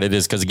Holland credit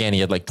is because, again, he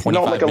had like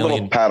 25 million. A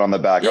little pat on the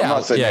back. I'm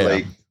not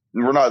saying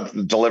we're not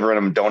delivering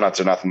him donuts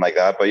or nothing like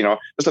that, but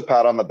just a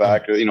pat on the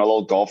back, a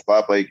little golf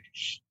clap. Like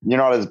you're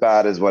not as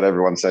bad as what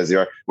everyone says you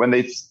are. When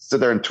they sit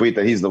there and tweet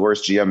that he's the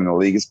worst GM in the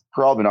league, he's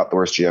probably not the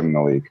worst GM in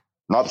the league.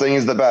 Not saying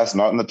he's the best,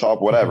 not in the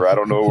top, whatever. I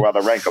don't know how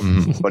to rank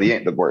him, but he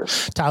ain't the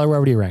worst. Tyler, where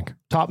would you rank?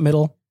 Top,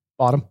 middle,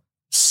 bottom?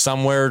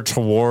 Somewhere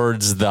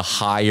towards the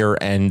higher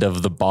end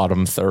of the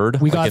bottom third.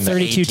 We got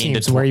 32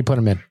 teams. Where you put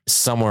them in?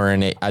 Somewhere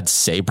in it, I'd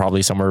say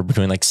probably somewhere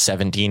between like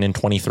 17 and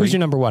 23. Who's your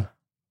number 1?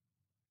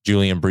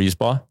 Julian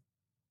Breezeball.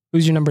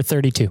 Who's your number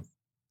 32?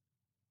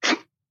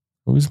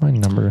 Who's my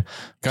number?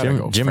 Gotta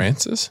go Jim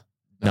Francis?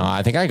 No,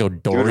 I think I go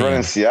Dorian. He was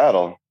running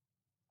Seattle.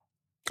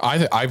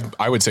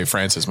 I would say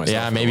Francis myself.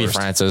 Yeah, maybe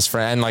Francis.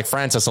 And like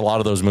Francis, a lot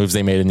of those moves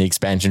they made in the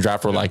expansion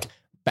draft were like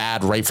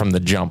bad right from the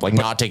jump, like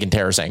not taking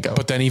Tarasenko.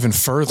 But then even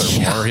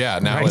furthermore,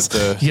 now Right. at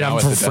the You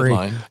got him for free.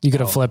 deadline, You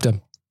could have flipped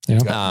him. You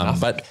know?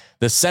 But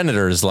the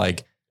Senators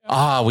like,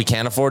 we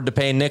can't afford to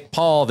pay Nick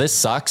Paul. This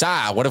sucks.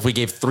 What if we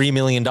gave $3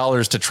 million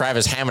to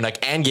Travis Hamonic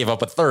and gave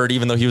up a third,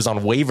 even though he was on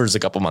waivers a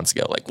couple months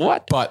ago? Like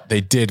what? But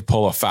they did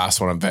pull a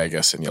fast one in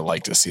Vegas, and you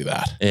like to see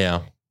that.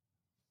 Yeah.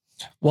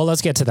 Well,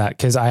 let's get to that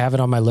because I have it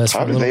on my list.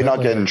 How did they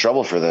not get in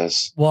trouble for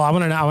this? Well, I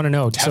want to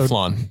know. So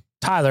Teflon.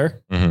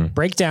 Tyler,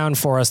 break down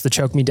for us the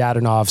Choke Me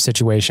Dadonov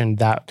situation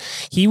that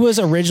he was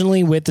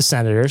originally with the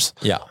Senators.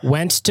 Yeah.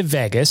 Went to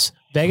Vegas.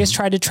 Vegas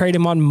tried to trade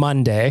him on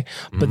Monday,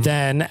 but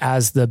then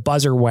as the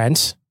buzzer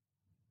went,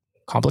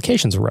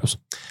 complications arose.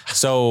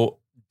 So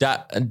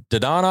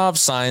Dadonov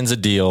signs a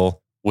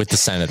deal with the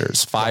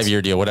Senators,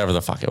 5-year deal, whatever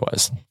the fuck it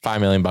was,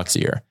 $5 million a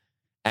year.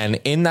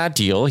 And in that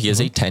deal, he has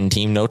a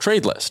 10-team no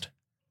trade list.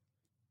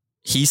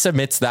 He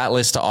submits that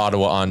list to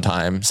Ottawa on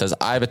time, says,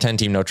 I have a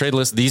 10-team no trade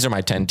list. These are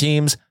my 10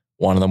 teams.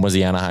 One of them was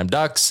the Anaheim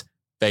Ducks.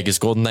 Vegas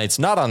Golden Knights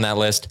not on that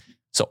list.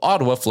 So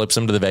Ottawa flips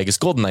him to the Vegas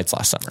Golden Knights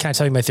last summer. Can I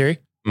tell you my theory?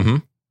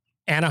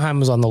 Anaheim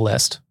was on the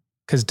list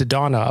because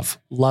Dadonov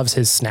loves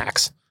his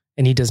snacks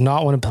and he does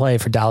not want to play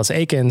for Dallas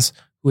Eakins,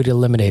 who would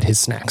eliminate his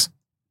snacks.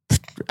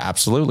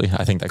 Absolutely.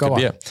 I think that Go could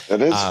be on. it.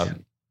 It is.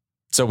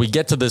 So we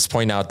get to this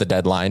point now at the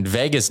deadline.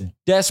 Vegas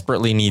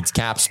desperately needs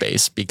cap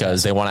space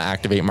because they want to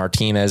activate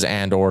Martinez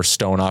and or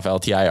Stone off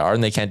LTIR,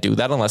 and they can't do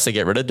that unless they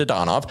get rid of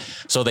Dadonov.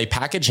 So they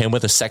package him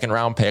with a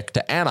second-round pick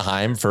to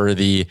Anaheim for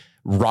the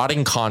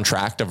rotting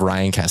contract of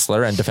Ryan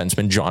Kessler and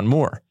defenseman John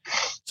Moore.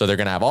 So they're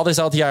going to have all this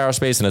LTIR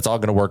space, and it's all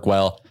going to work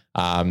well.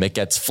 It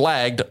gets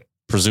flagged,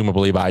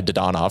 presumably by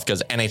Dadonov,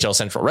 because NHL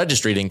Central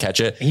Registry didn't catch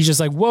it. He's just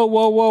like,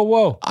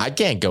 whoa. I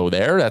can't go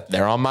there.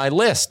 They're on my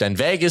list. And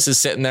Vegas is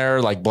sitting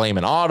there like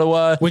blaming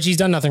Ottawa. Which he's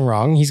done nothing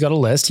wrong. He's got a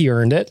list. He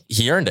earned it.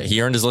 He earned it.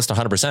 He earned his list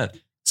 100%.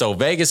 So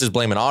Vegas is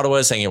blaming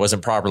Ottawa, saying it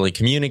wasn't properly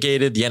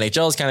communicated. The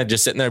NHL is kind of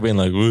just sitting there being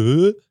like,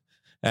 what?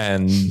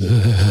 And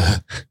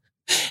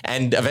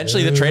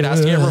eventually the trade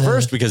has to get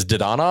reversed because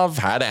Dadonov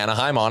had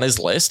Anaheim on his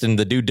list and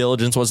the due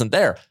diligence wasn't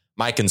there.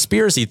 My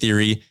conspiracy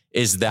theory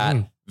is that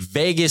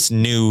Vegas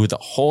knew the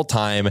whole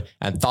time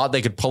and thought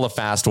they could pull a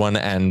fast one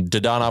and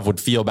Dadonov would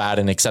feel bad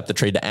and accept the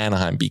trade to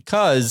Anaheim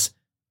because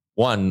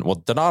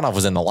Dadonov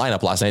was in the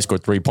lineup last night,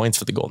 scored 3 points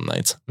for the Golden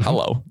Knights.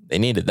 Hello. They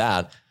needed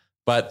that.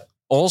 But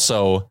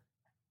also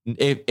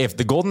if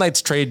the Golden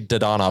Knights trade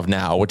Dadonov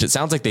now, which it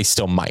sounds like they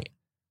still might,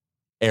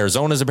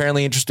 Arizona's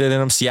apparently interested in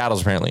him.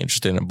 Seattle's apparently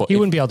interested in him. But He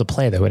wouldn't be able to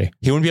play though, would he?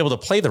 He wouldn't be able to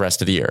play the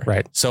rest of the year.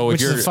 Right. So Which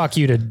if you're is a fuck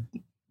you to,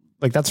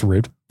 like, that's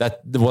rude.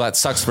 that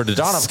sucks for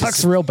Dadonov.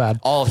 Sucks real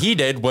bad. All he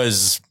did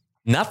was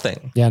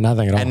nothing. Yeah,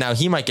 nothing at all. And now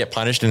he might get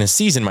punished and his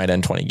season might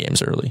end 20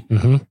 games early.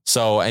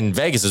 So, and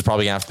Vegas is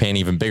probably gonna have to pay an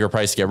even bigger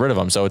price to get rid of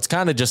him. So it's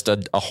kind of just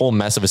a whole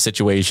mess of a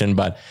situation.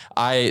 But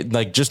I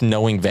like just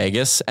knowing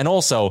Vegas, and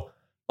also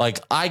like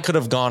I could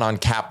have gone on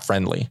Cap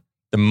Friendly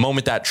the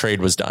moment that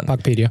trade was done.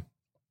 Puckpedia.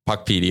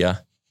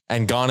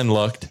 And gone and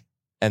looked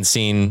and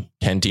seen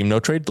 10-team no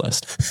trade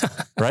list.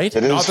 Right?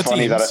 It is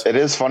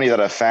funny that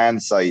a fan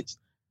site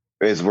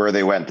is where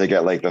they went to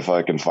get like the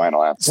fucking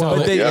final answer.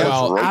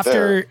 Well,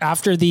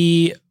 after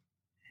the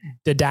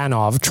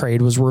Dadonov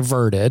trade was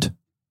reverted,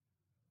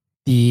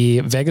 the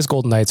Vegas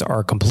Golden Knights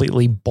are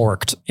completely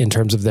borked in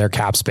terms of their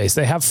cap space.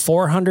 They have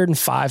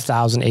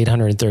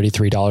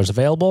 $405,833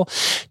 available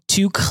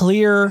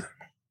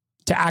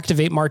to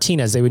activate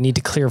Martinez. They would need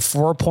to clear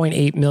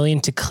 $4.8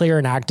 million. To clear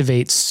and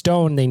activate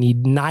Stone, they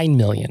need $9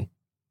 million.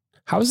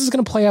 How is this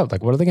going to play out?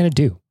 Like, what are they going to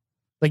do?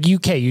 Like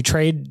UK, you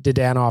trade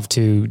Dadonov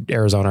to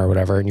Arizona or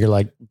whatever, and you're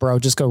like, bro,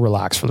 just go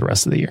relax for the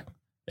rest of the year.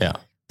 Yeah.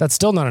 That's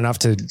still not enough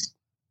to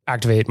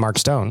activate Mark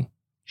Stone.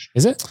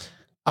 Is it?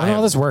 I don't know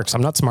how this works.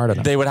 I'm not smart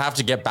enough. They would have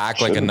to get back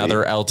like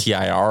another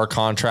LTIR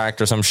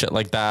contract or some shit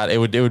like that. It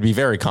would be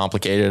very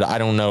complicated. I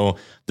don't know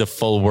the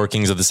full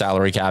workings of the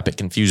salary cap. It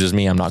confuses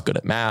me. I'm not good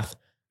at math.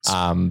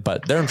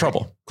 But they're in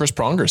trouble. Chris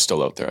Pronger's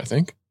still out there, I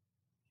think.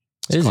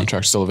 His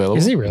contract's still available.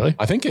 Is he really?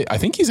 I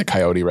think he's a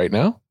Coyote right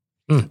now.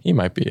 He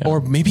might be. Yeah. Or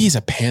maybe he's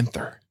a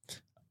Panther.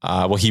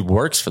 Well, he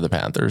works for the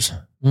Panthers.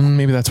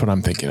 Maybe that's what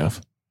I'm thinking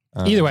of.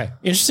 Either way,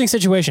 interesting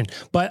situation.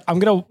 But I'm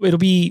not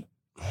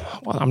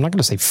going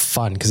to say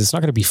fun because it's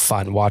not going to be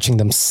fun watching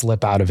them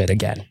slip out of it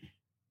again.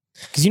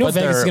 Because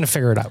Vegas is going to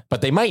figure it out.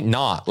 But they might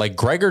not. Like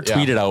Gregor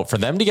tweeted out, for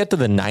them to get to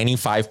the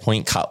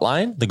 95-point cut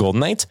line, the Golden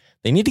Knights,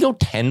 they need to go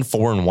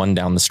 10-4-1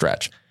 down the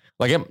stretch.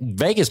 Like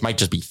Vegas might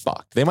just be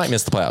fucked. They might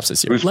miss the playoffs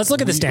this year. Let's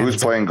look at the standings.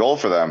 Who's playing goal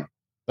for them?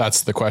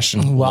 That's the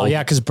question. Well,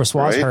 yeah, because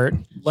Brossoit's hurt.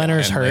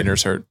 Leonard's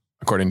hurt.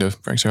 According to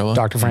Frank Saravalli.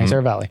 Dr. Frank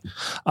Saravalli.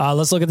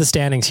 Let's look at the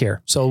standings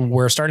here. So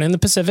we're starting in the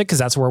Pacific because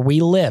that's where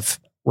we live.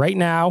 Right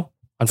now,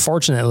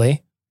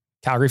 unfortunately,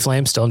 Calgary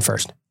Flames still in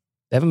first.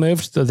 They haven't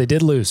moved, though they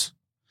did lose.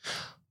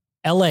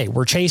 LA,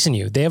 we're chasing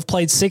you. They have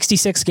played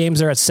 66 games.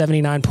 They're at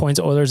 79 points.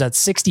 Oilers at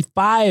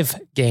 65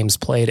 games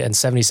played and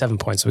 77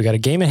 points. So we got a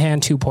game in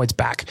hand, 2 points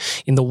back.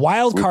 In the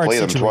wild card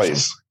situation.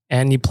 Twice.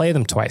 And you play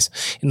them twice.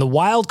 In the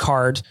wild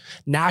card,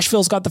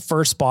 Nashville's got the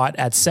first spot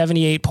at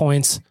 78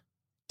 points.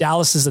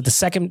 Dallas is at the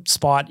second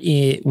spot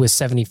with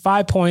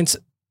 75 points.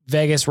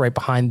 Vegas right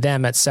behind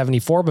them at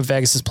 74, but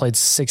Vegas has played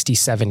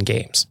 67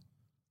 games.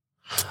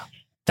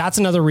 That's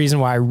another reason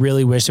why I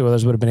really wish the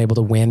Oilers would have been able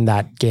to win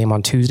that game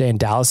on Tuesday. And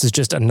Dallas is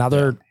just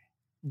another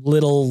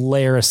little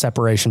layer of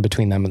separation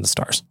between them and the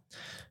Stars.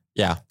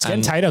 Yeah. It's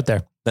getting tight out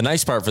there. The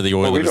nice part for the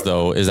Oilers,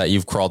 though, is that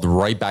you've crawled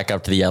right back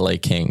up to the LA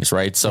Kings,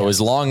 right? So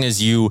as long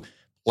as you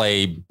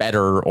play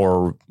better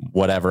or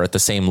whatever at the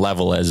same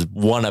level as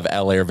one of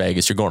LA or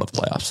Vegas, you're going to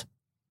the playoffs.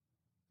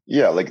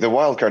 Yeah, like the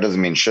wild card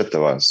doesn't mean shit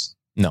to us.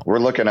 No. We're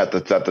looking at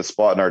the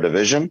spot in our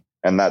division,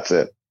 and that's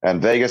it.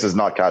 And Vegas is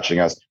not catching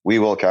us. We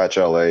will catch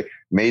LA.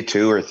 May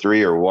 2 or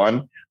 3 or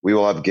 1, we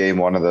will have game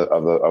 1 of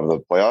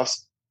the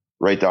playoffs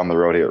right down the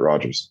road here at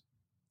Rogers.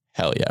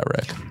 Hell yeah,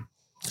 Rick.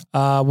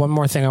 One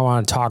more thing I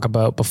want to talk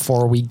about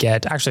before we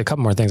get, actually a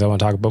couple more things I want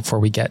to talk about before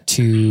we get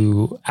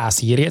to Ask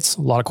the Idiots.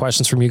 A lot of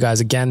questions from you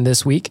guys again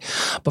this week.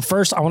 But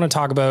first, I want to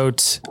talk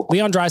about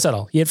Leon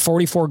Draisaitl. He had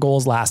 44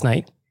 goals last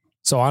night.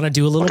 So I want to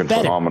do a little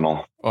better.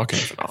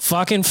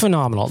 Fucking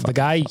phenomenal. The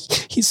guy,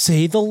 he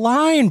saved the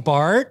line,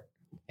 Bart.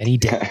 And he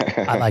did.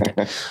 I like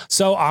it.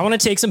 So I want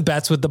to take some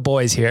bets with the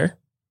boys here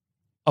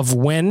of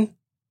when,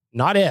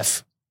 not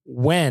if,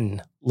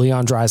 when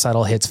Leon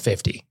Draisaitl hits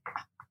 50.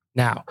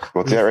 Now.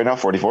 What's that right now?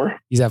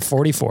 44? He's at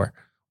 44.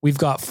 We've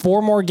got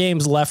 4 more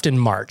games left in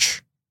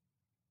March.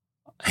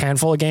 A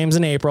handful of games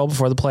in April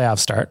before the playoffs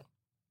start.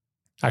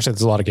 Actually,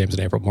 there's a lot of games in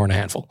April, more than a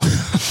handful.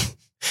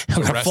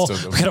 we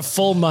got a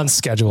full month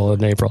schedule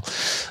in April.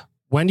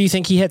 When do you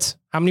think he hits?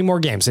 How many more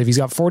games? If he's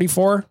got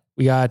 44,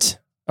 we got,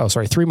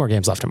 3 more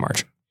games left in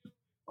March.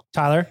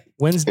 Tyler,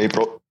 when's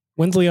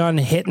Leon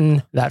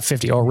hitting that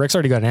 50? Oh, Rick's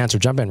already got an answer.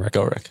 Jump in, Rick.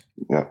 Go, Rick.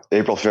 Yeah,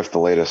 April 5th, the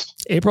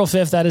latest. April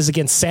 5th, that is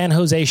against San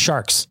Jose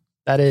Sharks.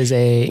 That is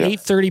a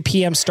 8:30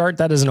 p.m. start.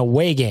 That is an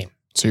away game.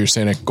 So you're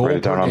saying a goal Write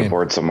it down on the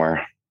board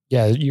somewhere.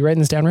 Yeah, you writing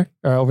this down, Rick?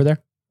 Or over there?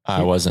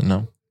 I wasn't,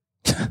 no.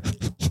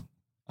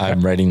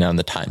 I'm writing down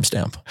the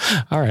timestamp.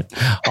 All right.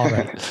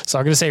 So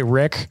I'm going to say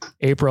Rick,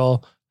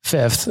 April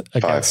 5th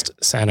against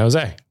San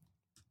Jose.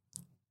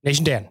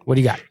 Nation Dan, what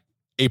do you got?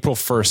 April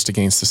 1st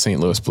against the St.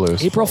 Louis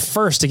Blues. April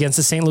 1st against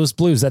the St. Louis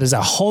Blues. That is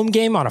a home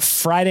game on a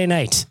Friday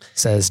night,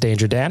 says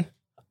Danger Dan.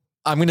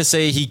 I'm going to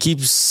say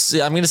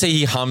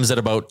he hums at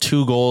about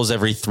 2 goals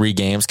every 3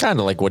 games, kind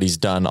of like what he's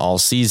done all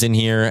season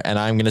here. And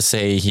I'm going to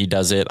say he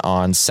does it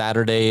on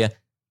Saturday,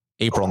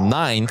 April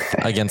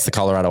 9th against the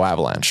Colorado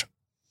Avalanche.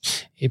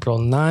 April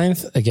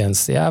 9th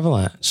against the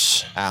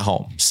Avalanche. At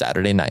home,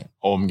 Saturday night.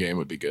 Home game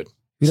would be good.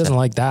 He doesn't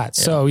like that.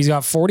 Yeah. So he's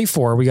got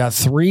 44. We got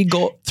 3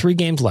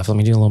 games left. Let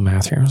me do a little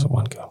math here. So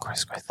 1 go.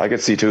 I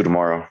could see 2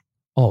 tomorrow.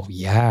 Oh,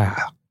 yeah.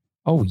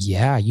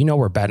 You know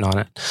we're betting on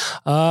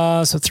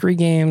it. So 3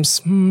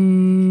 games.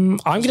 I'm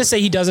going to say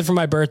he does it for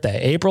my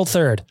birthday. April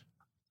 3rd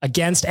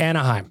against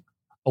Anaheim.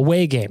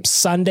 Away game.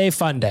 Sunday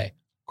fun day.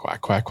 Quack,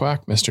 quack,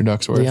 quack. Mr.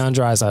 Ducksworth. Leon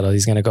Draisaitl.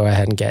 He's going to go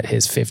ahead and get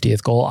his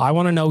 50th goal. I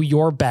want to know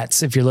your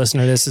bets if you're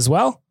listening to this as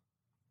well.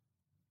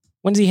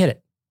 When does he hit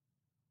it?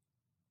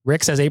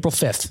 Rick says April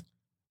 5th.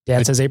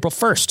 Dan says April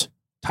 1st.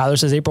 Tyler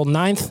says April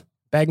 9th.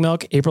 Bag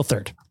Milk, April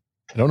 3rd.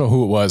 I don't know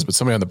who it was, but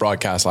somebody on the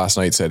broadcast last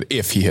night said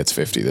if he hits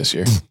 50 this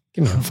year.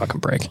 Give me a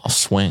fucking break. I'll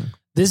swing.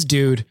 This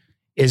dude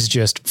is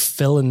just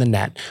filling the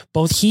net.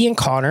 Both he and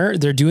Connor,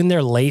 they're doing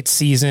their late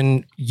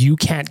season you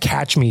can't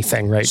catch me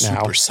thing right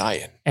now. Super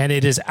Saiyan. And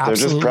it is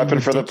absolutely They're just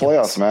prepping for the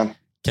playoffs, man.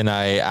 Can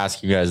I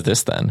ask you guys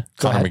this then?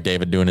 Go Connor ahead.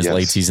 McDavid doing his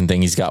late season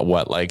thing. He's got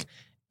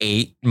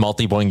 8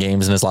 multi-point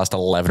games in his last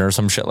 11 or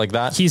some shit like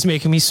that. He's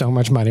making me so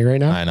much money right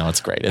now. I know,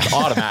 it's great. It's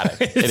automatic.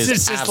 It is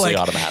just absolutely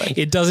automatic.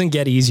 It doesn't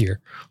get easier.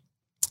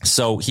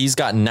 So he's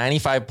got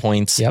 95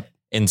 points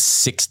in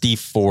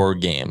 64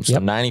 games. So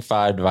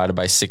 95 divided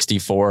by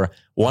 64,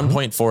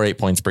 1.48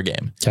 points per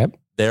game. Okay.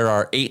 There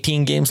are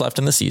 18 games left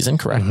in the season,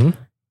 correct?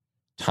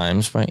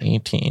 Times by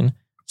 18.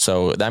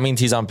 So that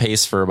means he's on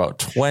pace for about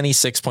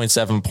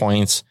 26.7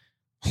 points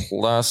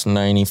plus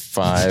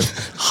 95,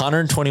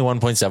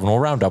 121.7. We'll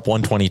round up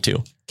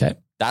 122. Okay.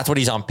 That's what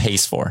he's on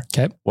pace for.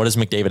 Okay. What does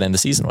McDavid end the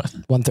season with?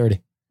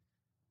 130.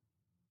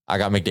 I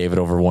got McDavid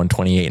over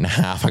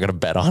 128.5. I got a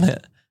bet on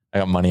it. I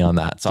got money on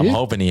that. So I'm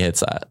hoping he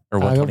hits that or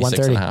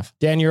 126.5.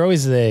 Dan, you're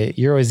always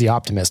the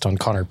optimist on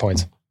Connor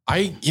points.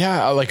 Like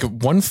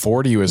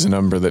 140 was a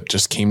number that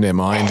just came to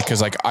mind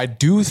because I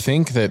do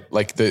think that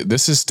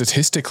this is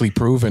statistically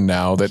proven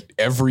now that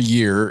every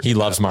year he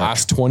loves Mark.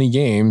 Last 20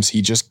 games,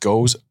 he just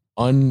goes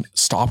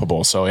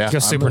unstoppable. So yeah,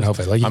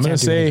 supernova. I'm going to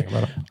say,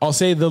 I'll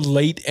say the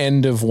late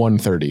end of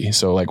 130.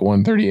 So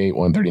 138,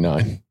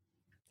 139.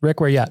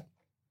 Rick, where you at?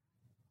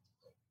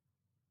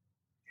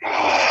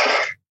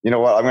 You know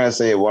what? I'm going to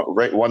say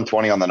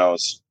 120 on the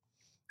nose.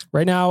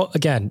 Right now,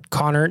 again,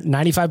 Connor,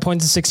 95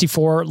 points in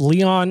 64.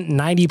 Leon,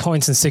 90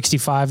 points in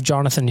 65.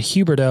 Jonathan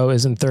Huberdeau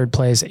is in 3rd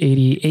place,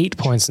 88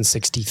 points in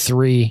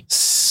 63.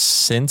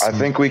 I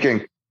think we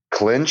can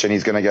clinch and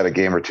he's going to get a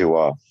game or 2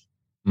 off.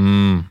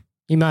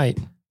 He might.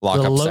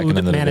 Lock up second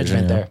in the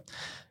management division, there.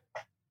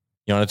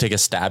 You want to take a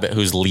stab at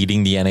who's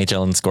leading the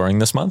NHL in scoring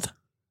this month?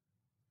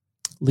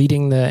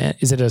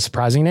 Is it a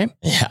surprising name?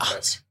 Yeah.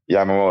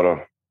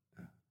 Yamamoto.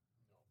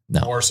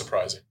 No. More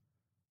surprising.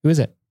 Who is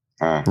it?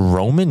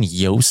 Roman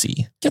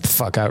Josi. Get the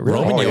fuck out. Really?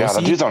 Roman Yeah, Josi,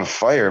 that dude's on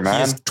fire, He man.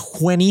 has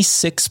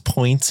 26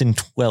 points in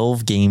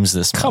 12 games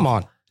this month. Come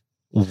on.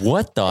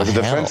 What the As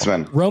a hell?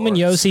 defenseman. Roman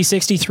Josi,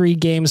 63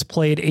 games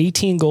played,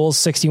 18 goals,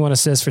 61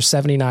 assists for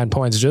 79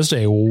 points. Just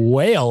a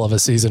whale of a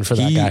season for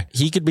that guy.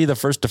 He could be the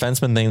first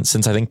defenseman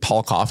since I think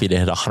Paul Coffey to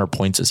hit 100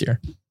 points this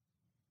year.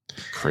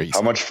 Crazy.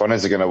 How much fun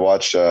is it going to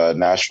watch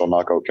Nashville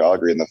knock out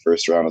Calgary in the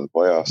first round of the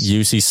playoffs?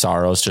 UC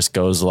Saros just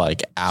goes like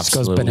Just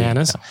absolutely goes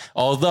bananas.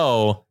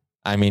 Although,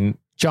 I mean,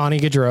 Johnny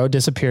Gaudreau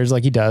disappears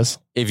like he does.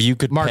 if you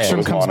could Markstrom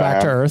pick, comes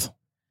back to Monahan. earth.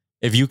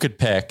 if you could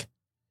pick,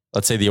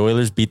 let's say the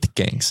Oilers beat the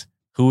Kings,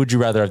 who would you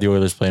rather have the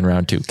Oilers play in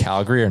round 2,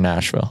 Calgary or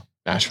Nashville?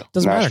 Nashville.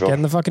 Doesn't matter. Nashville. Get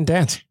in the fucking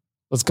dance.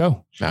 Let's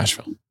go.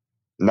 Nashville.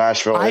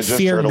 Nashville, I it just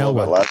fear hurt a no little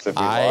bit one. less if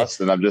we lost,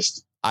 and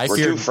we're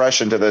fear too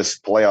fresh into this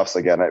playoffs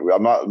again. I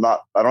don't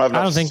have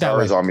enough think that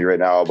stars way. on me right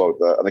now about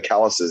the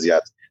Calluses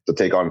yet to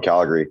take on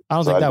Calgary. I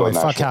don't So think I'd that go way.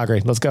 Fuck Nashville.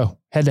 Calgary. Let's go.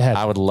 Head to head.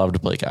 I would love to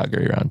play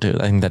Calgary round 2.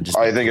 I think that just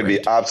I think it'd be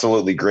great.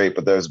 absolutely great,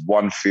 but there's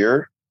one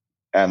fear,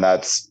 and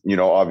that's,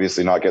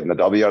 obviously not getting the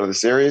W out of the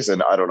series,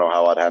 and I don't know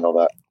how I'd handle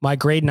that. My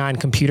grade 9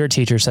 computer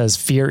teacher says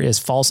fear is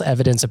false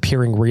evidence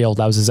appearing real.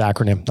 That was his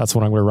acronym. That's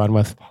what I'm going to run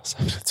with.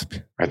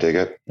 I dig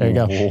it. There you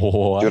go.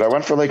 What? Dude, I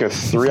went for like a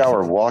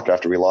 3-hour walk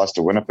after we lost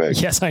to Winnipeg.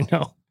 Yes, I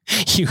know.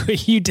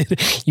 You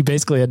did. You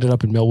basically ended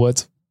up in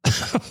Millwoods.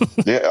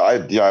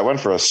 I went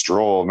for a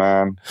stroll,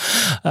 man.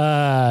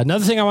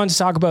 Another thing I wanted to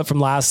talk about from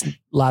last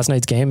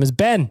night's game is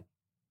Ben.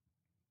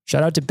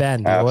 Shout out to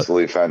Ben.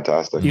 Absolutely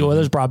fantastic. The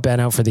Oilers brought Ben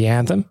out for the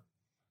anthem.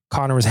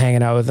 Connor was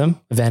hanging out with him.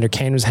 Evander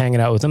Kane was hanging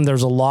out with him. There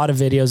was a lot of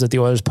videos that the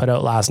Oilers put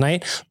out last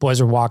night.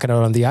 Boys were walking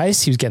out on the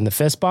ice. He was getting the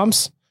fist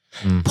bumps.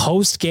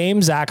 Post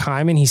game, Zach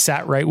Hyman, he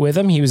sat right with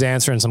him. He was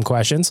answering some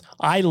questions.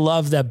 I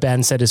love that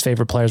Ben said his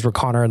favorite players were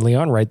Connor and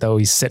Leon, right? Though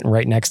he's sitting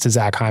right next to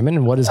Zach Hyman.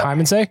 And what does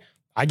Hyman say?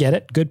 I get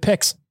it. Good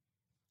picks.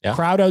 Yeah.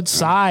 Crowd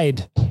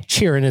outside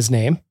cheering his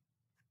name.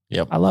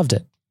 Yep. I loved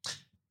it.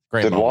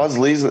 Great Did moment.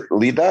 Waz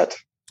lead that?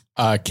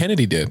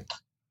 Kennedy did.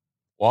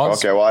 Waz,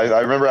 Okay, well, I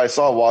remember I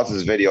saw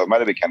Waz's video. It might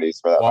have been Kennedy's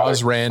for that.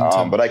 Waz matter. ran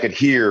to, But I could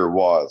hear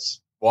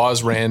Waz.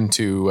 Waz ran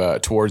to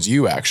towards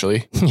you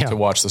actually Yeah. to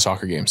watch the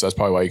soccer game. So that's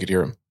probably why you could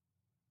hear him.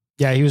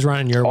 Yeah, he was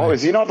running your Oh, way.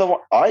 is he not the one?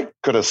 I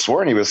could have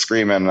sworn he was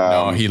screaming.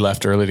 No, he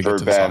left early to get for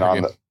to the Ben soccer on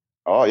game. the.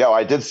 Oh yeah,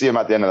 I did see him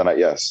at the end of the night.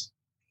 Yes,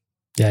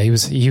 Yeah, he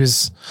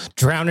was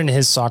drowning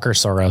his soccer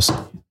sorrows. it's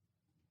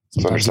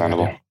Sometimes you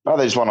understandable. gotta No,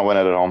 they just want to win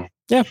it at home.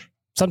 do.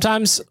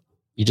 Sometimes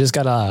you just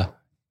gotta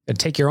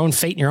take your own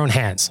fate in your own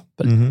hands.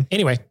 But Mhm.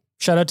 anyway,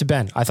 shout out to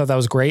Ben. I thought that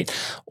was great.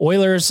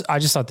 Oilers, I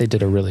just thought they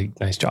did a really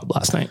nice job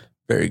last night.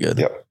 Very good.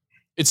 Yep.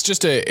 It's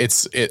just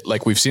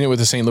like we've seen it with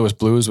the St. Louis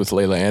Blues with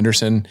Layla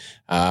Anderson.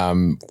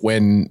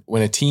 When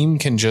a team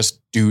can just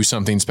do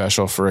something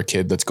special for a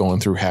kid that's going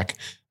through heck.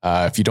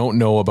 If you don't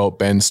know about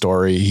Ben's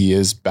story, he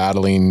is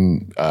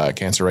battling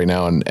cancer right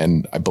now,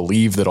 and I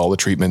believe that all the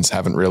treatments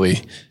haven't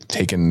really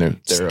taken their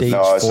Stage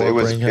No, so 4 it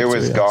was brain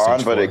cancer, yeah, gone,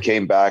 stage but 4. it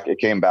came back. It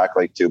came back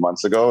like 2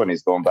 months ago, and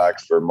he's going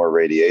back for more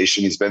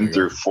radiation. He's been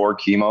through 4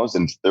 chemos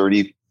and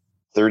 30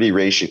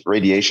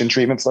 radiation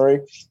treatments. Sorry,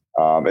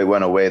 it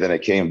went away. Then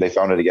it came. They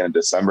found it again in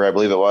December, I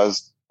believe it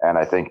was, and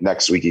I think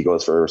next week he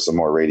goes for some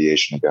more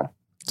radiation again.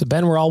 So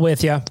Ben, we're all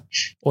with you.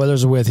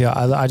 Oilers are with you.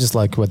 I just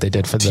like what they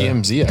did for the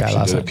TMZ guy actually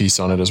last did a night. piece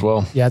on it as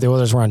well. Yeah, the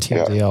Oilers were on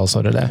TMZ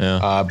also today.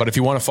 Yeah. But if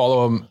you want to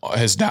follow him,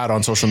 his dad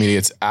on social media,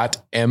 it's at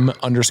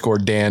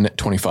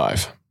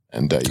M_Dan25.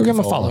 And you give him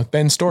a follow.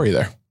 Ben's story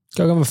there.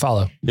 Go give him a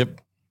follow.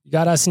 Yep. You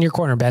got us in your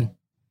corner, Ben.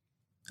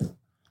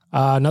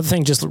 Another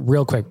thing, just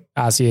real quick,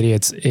 Ask the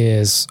Idiots,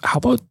 is how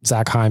about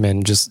Zach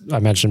Hyman? I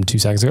mentioned him 2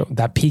 seconds ago.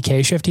 That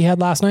PK shift he had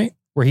last night,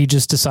 where he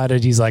just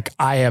decided he's like,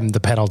 I am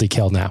the penalty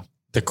kill now.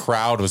 The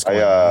crowd was going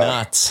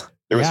nuts.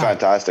 It was Yeah.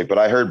 fantastic, but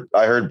I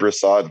heard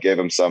Brassard gave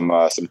him some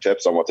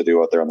tips on what to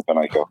do out there on the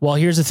penalty kill. Well,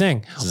 here's the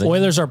thing. Zing.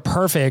 Oilers are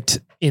perfect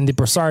in the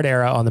Brassard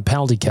era on the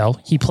penalty kill.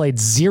 He played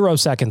 0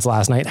 seconds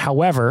last night.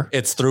 However,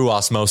 It's through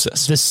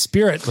osmosis. the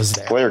spirit was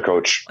there. Player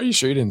coach. Are you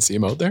sure you didn't see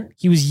him out there?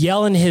 He was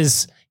yelling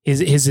his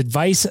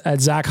advice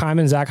at Zach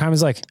Hyman. Zach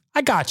Hyman's like,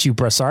 I got you,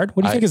 Brassard.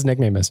 What do you think his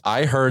nickname is?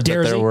 I heard that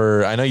Darzy? there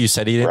were, I know you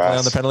said he didn't play Brass.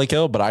 on the penalty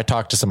kill, but I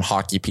talked to some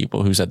hockey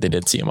people who said they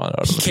did see him on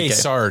the PK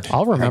Sard.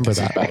 I'll remember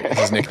that. That's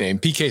his nickname.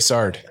 PK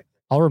Sard.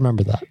 I'll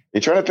remember that.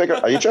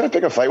 Are you trying to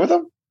pick a fight with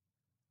him?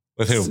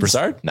 With who?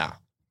 Brassard? Nah.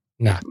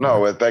 Nah,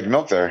 No, with Bag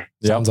Milk there.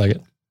 sounds like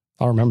it.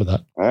 I'll remember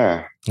that.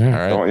 Yeah. Yeah. All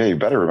right. Oh, yeah, you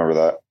better remember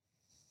that.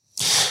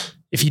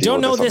 If you Deal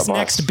don't with know this on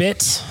this the next box.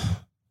 bit,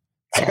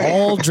 it's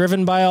all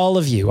driven by all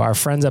of you. Our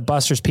friends at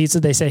Buster's Pizza,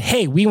 they said,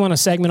 hey, we want a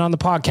segment on the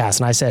podcast.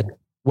 And I said,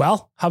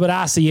 well, how about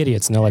Ask the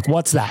Idiots? And they're like,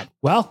 what's that?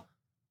 Well,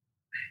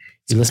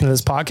 you listen to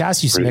this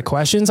podcast, you submit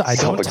questions. I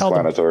don't tell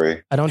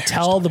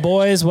the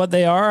boys what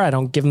they are. I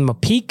don't give them a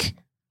peek.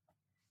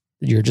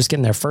 You're just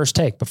getting their first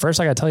take. But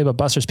first, I got to tell you about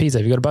Buster's Pizza.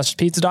 If you go to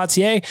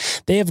busterspizza.ca,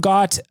 they have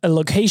got a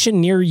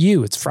location near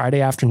you. It's Friday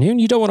afternoon.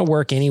 You don't want to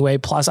work anyway.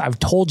 Plus, I've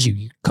told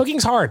you,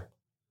 cooking's hard.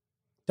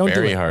 Don't do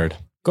Very it. hard.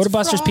 Go to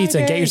Buster's Pizza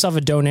and get yourself a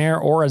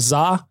donair or a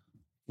za.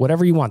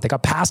 whatever you want. They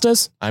got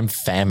pastas. I'm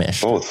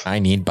famished. Both. I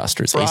need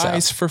Buster's Fries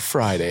ASAP. for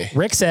Friday.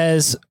 Rick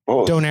says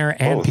Both. donair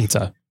and Both.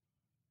 pizza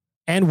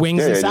and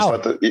wings and You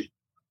salad.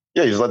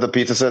 just let the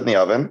pizza sit in the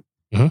oven.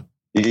 Mhm.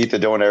 You can eat the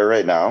donair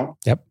right now.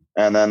 Yep.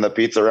 And then the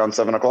pizza around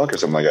 7 o'clock or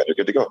something like that. You're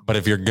good to go. But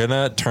if you're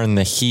gonna turn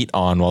the heat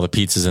on while the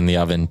pizza's in the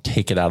oven,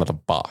 take it out of the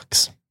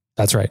box.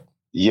 That's right.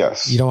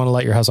 Yes. You don't want to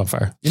light your house on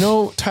fire. You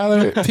know,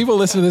 Tyler, people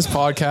listen to this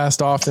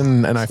podcast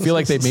often, and I feel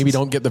like they maybe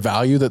don't get the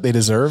value that they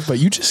deserve, but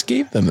you just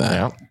gave them that.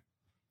 Yeah.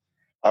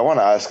 I want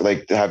to ask,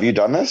 have you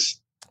done this?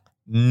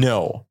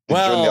 No. Did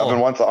you turn the oven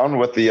once on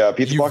with the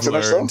pizza box in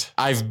there still?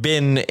 I've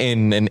been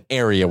in an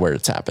area where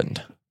it's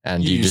happened,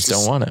 and you just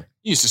don't want it.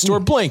 You used to store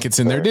blankets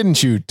in there,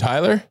 didn't you,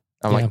 Tyler?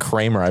 I'm like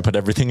Kramer. I put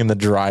everything in the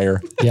dryer.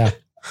 Yeah.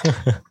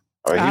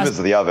 Oh, he was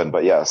the oven,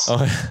 but yes. Oh,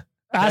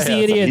 Ask the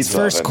Yeah, idiots. pizza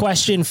First oven.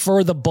 question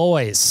for the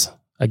boys.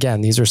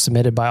 Again, these are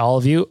submitted by all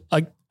of you.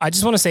 I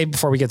just want to say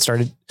before we get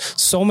started,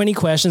 so many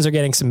questions are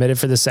getting submitted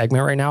for this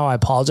segment right now. I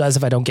apologize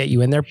if I don't get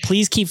you in there.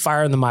 Please keep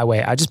firing them my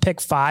way. I just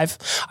picked 5.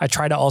 I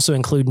try to also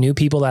include new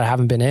people that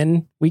haven't been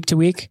in week to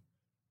week.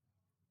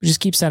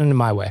 Just keep sending them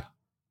my way.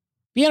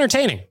 Be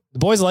entertaining. The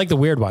boys like the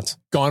weird ones.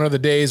 Gone are the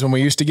days when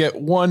we used to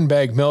get one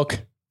bag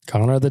milk.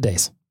 Gone are the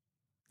days.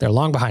 They're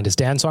long behind us,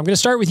 Dan. So I'm going to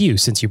start with you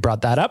since you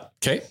brought that up.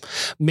 Okay.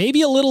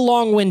 Maybe a little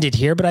long-winded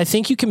here, but I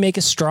think you can make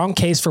a strong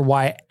case for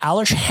why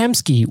Ales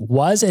Hemsky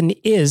was and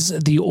is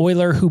the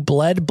Oiler who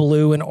bled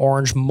blue and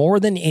orange more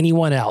than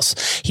anyone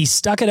else. He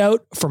stuck it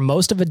out for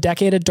most of a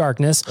decade of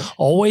darkness,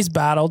 always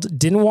battled,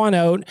 didn't want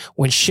out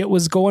when shit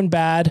was going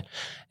bad.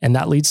 And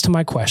that leads to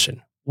my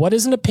question. What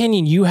is an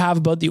opinion you have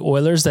about the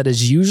Oilers that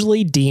is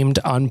usually deemed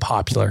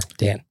unpopular,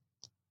 Dan?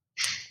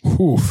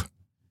 Oof.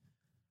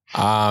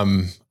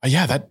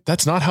 Yeah,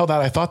 that's not how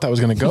that I thought that was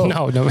going to go.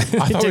 No. I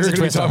thought we were going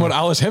to be talking about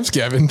Ales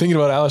Hemsky. I've been thinking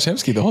about Ales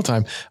Hemsky the whole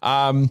time.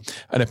 An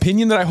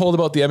opinion that I hold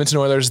about the Edmonton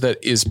Oilers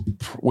that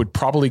would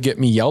probably get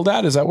me yelled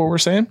at. Is that what we're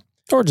saying?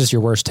 Or just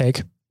your worst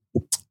take?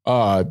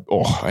 I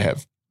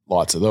have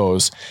lots of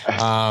those.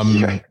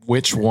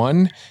 Which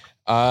one?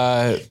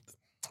 I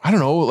don't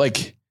know.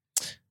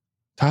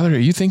 Tyler, are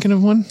you thinking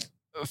of one?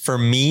 For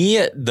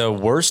me, the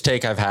worst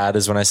take I've had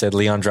is when I said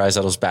Leon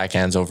Draisaitl's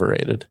backhand's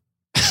overrated.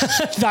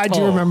 I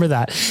do remember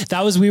that.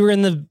 That was we were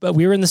in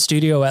the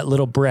studio at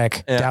Little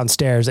Brick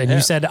downstairs, and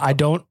you said,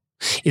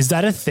 is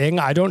that a thing?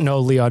 I don't know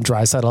Leon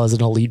Draisaitl as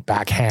an elite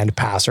backhand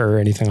passer or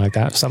anything like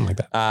that. Something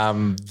like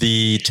that.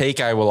 The take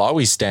I will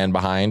always stand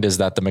behind is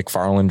that the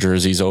McFarland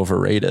jersey's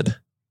overrated.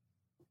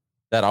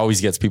 That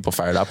always gets people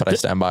fired up, but I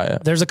stand by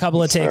it. There's a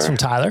couple of takes from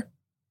Tyler.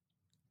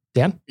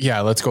 Dan?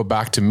 Yeah, let's go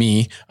back to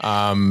me.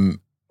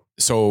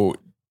 So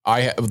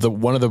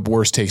one of the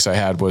worst takes I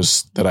had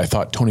was that I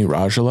thought Tony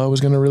Rajala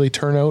was going to really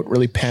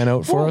pan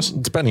out for us.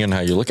 Depending on how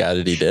you look at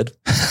it, he did.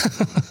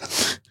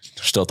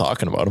 They're still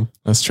talking about him.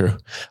 That's true.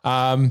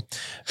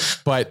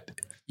 But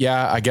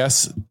yeah, I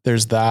guess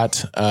there's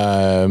that.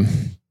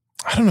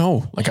 I don't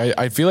know.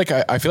 I feel like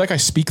I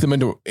speak them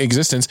into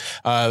existence.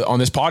 On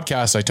this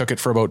podcast, I took it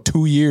for about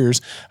 2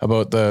 years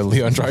about the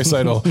Leon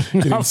Draisaitl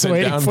getting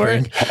sent down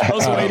thing. I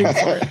was waiting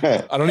for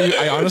it.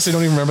 I honestly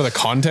don't even remember the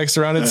context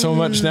around it so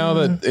much now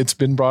that it's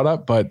been brought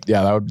up. But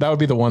yeah, that would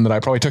be the one that I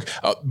probably took.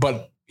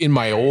 But in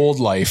my old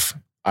life,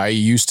 I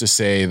used to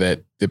say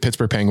that the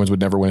Pittsburgh Penguins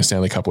would never win a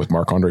Stanley Cup with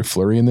Marc-Andre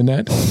Fleury in the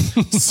net.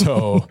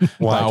 So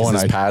why? that one,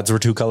 his pads were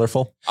too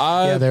colorful.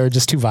 Yeah, they were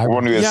just too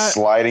vibrant. When he was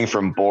sliding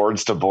from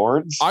boards to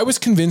boards. I was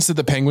convinced that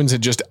the Penguins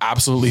had just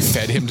absolutely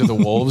fed him to the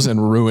wolves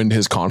and ruined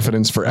his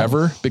confidence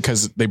forever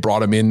because they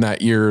brought him in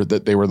that year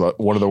that they were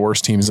one of the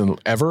worst teams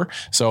ever.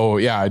 So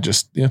yeah,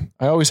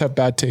 I always have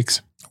bad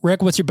takes.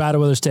 Rick, what's your bad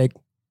Oilers take?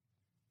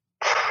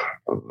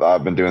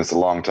 I've been doing this a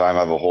long time. I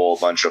have a whole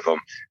bunch of them,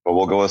 but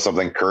we'll go with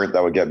something current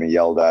that would get me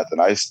yelled at.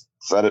 And I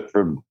said it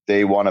from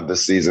day one of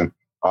this season.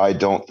 I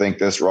don't think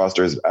this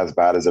roster is as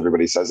bad as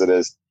everybody says it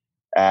is.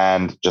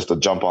 And just to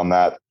jump on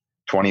that,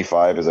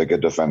 25 is a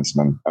good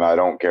defenseman. And I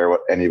don't care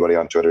what anybody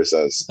on Twitter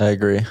says. I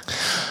agree. And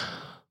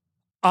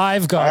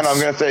I'm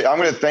going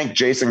to thank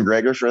Jason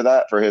Greger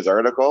for his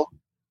article,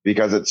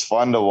 because it's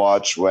fun to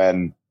watch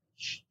when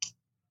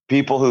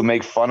people who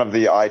make fun of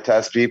the eye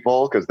test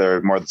people, because they're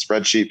more the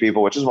spreadsheet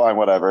people, which is fine,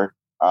 whatever,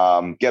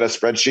 get a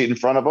spreadsheet in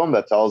front of them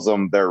that tells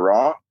them they're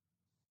wrong.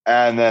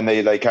 And then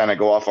they kind of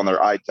go off on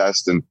their eye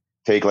test and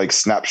take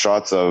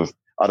snapshots of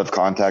out of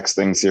context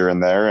things here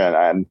and there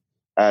and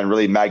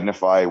really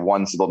magnify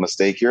one simple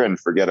mistake here and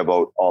forget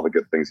about all the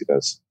good things he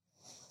does.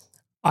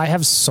 I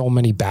have so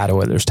many bad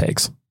Oilers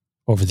takes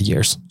over the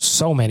years.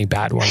 So many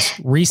bad ones.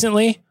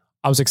 Recently,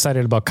 I was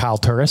excited about Kyle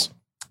Turris.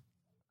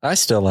 I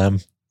still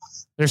am.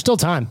 There's still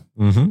time.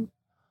 Mm-hmm.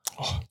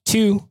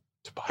 2.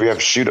 If we have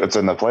shootouts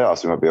in the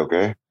playoffs, we might be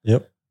okay.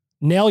 Yep.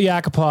 Nail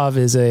Yakupov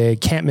is a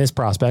can't miss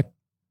prospect.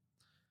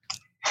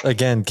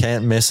 Again,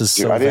 can't miss is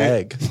so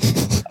vague.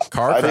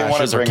 Car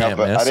crashes or can't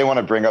miss. I didn't want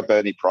to bring up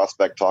any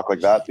prospect talk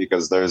like that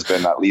because there's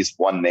been at least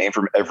one name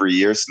from every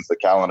year since the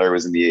calendar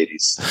was in the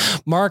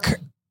 80s.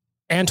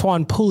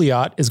 Antoine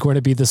Pouliot is going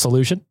to be the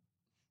solution.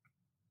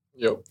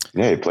 Yep.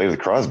 Yeah, he played with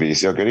Crosby. You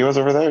see how good he was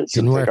over there?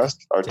 Didn't work.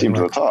 Our team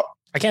to the top.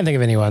 I can't think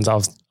of any ones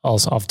off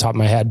the top of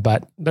my head,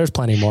 but there's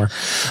plenty more.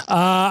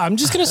 I'm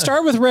just going to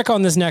start with Rick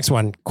on this next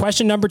one.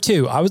 Question number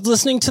 2. I was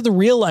listening to the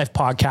Real Life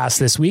podcast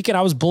this week, and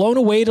I was blown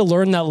away to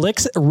learn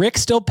that Rick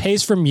still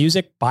pays for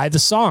music by the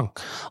song.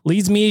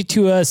 Leads me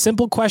to a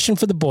simple question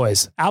for the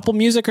boys. Apple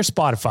Music or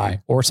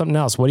Spotify or something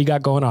else? What do you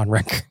got going on,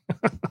 Rick?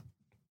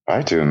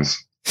 iTunes.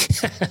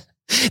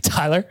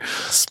 Tyler?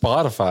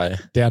 Spotify.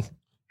 Dan?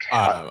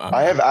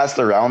 I have asked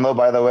around though,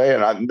 by the way,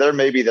 and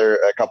they're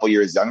a couple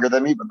years younger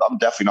than me, but I'm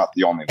definitely not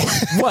the only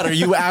one. What, are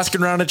you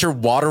asking around at your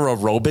water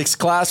aerobics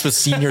class with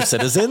senior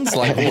citizens?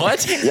 Like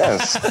what?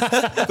 Yes.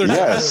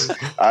 Yes.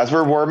 As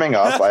we're warming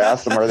up, I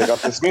asked them where they got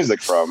this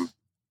music from.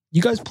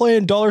 You guys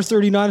playing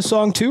 $1.39 a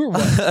song too, or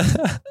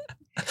what?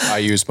 I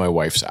use my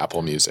wife's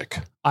Apple Music.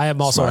 I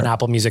am also an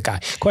Apple Music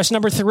guy. Question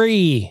number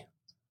 3.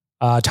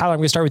 Tyler, I'm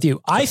going to start with you.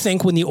 I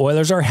think when the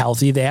Oilers are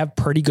healthy, they have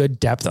pretty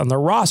good depth on their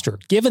roster.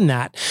 Given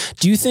that,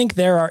 do you think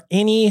there are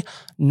any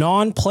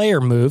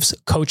non-player moves,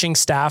 coaching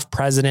staff,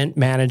 president,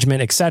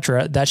 management,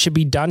 etc., that should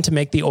be done to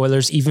make the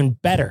Oilers even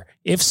better?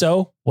 If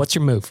so, what's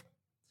your move?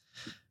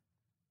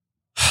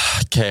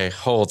 Okay,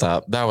 hold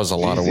up. That was a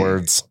lot of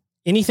words.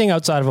 Anything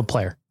outside of a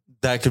player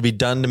that could be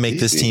done to make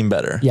this team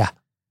better. Yeah.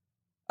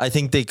 I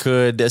think they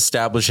could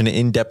establish an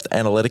in-depth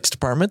analytics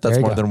department. That's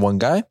more than one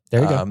guy.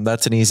 There you go.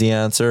 That's an easy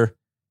answer.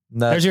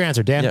 There's your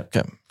answer, Dan. Yeah,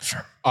 okay,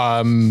 sure.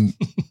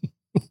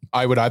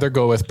 I would either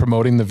go with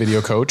promoting the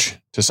video coach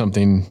to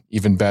something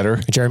even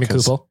better. Jeremy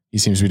Kupel. He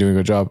seems to be doing a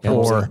good job. Yeah,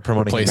 or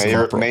promoting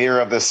mayor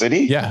of the city.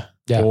 Yeah.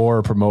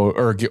 Or promote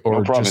or no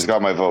problem. Just, he's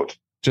got my vote.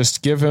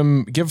 Just give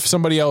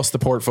somebody else the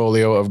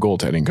portfolio of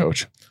goaltending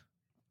coach.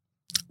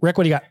 Rick,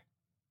 what do you got?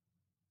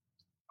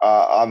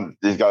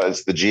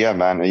 It's the GM,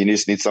 man. You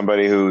just need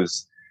somebody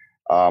who's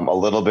a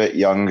little bit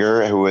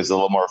younger, who is a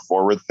little more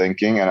forward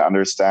thinking and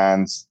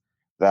understands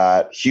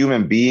that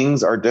human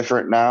beings are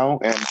different now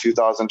in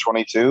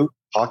 2022.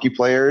 Hockey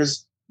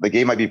players, the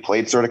game might be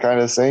played sort of kind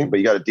of the same, but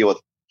you got to deal with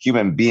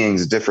human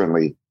beings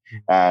differently.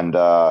 And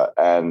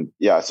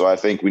yeah, so I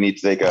think we need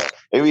to take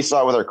maybe we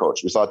saw it with our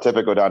coach. We saw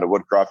Tippett go down to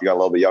Woodcroft. You got a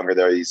little bit younger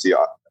there. You see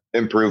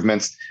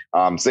improvements.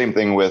 Same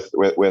thing with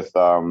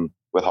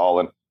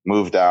Holland.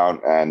 Move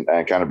down and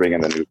kind of bring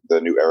in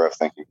the new era of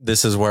thinking.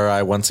 This is where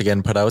I once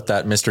again put out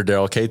that Mr.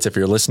 Daryl Cates, if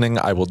you're listening,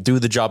 I will do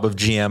the job of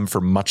GM for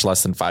much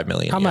less than $5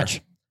 million. How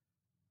much?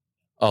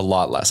 A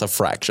lot less, a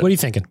fraction. What are you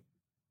thinking?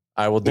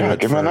 I will do it.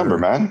 Give me a number,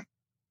 man.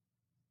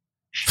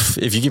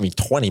 If you give me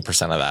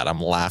 20% of that,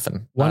 I'm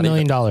laughing. $1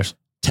 million. 10%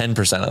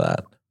 of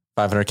that.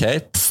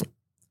 $500K.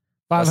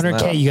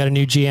 $500K. You got a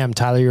new GM,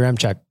 Tyler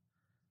Yaremchuk.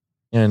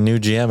 Yeah, a new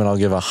GM, and I'll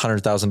give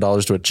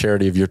 $100,000 to a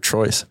charity of your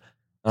choice.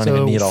 I don't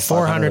even need all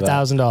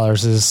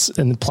 $400,000 is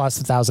and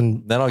plus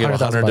 $1,000. Then I'll give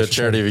 100 to a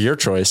charity of your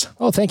choice.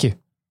 Oh, thank you.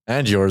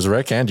 And yours,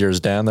 Rick, and yours,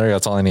 Dan. There,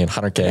 that's all I need.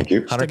 100K. Thank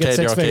you. 100K,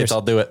 Daryl Cates,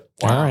 I'll do it.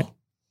 Wow. All right.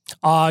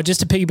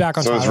 Just to piggyback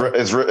on. So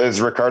is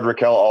Rickard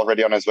Raquel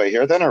already on his way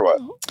here then, or what?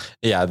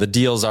 Yeah, the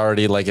deal's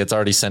already it's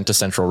already sent to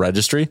central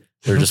registry.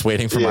 They're just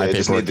waiting for my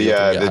paperwork. The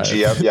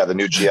GM, the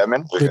new GM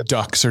in. The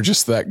Ducks are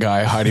just that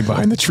guy hiding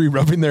behind the tree,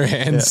 rubbing their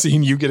hands,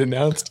 seeing you get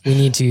announced. We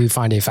need to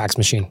find a fax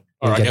machine.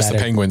 Or I guess the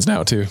Penguins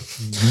now too.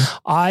 Mm-hmm.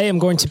 I am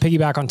going to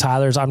piggyback on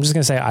Tyler's. I'm just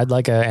going to say I'd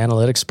like an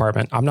analytics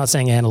department. I'm not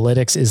saying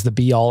analytics is the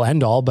be all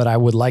end all, but I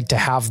would like to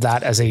have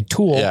that as a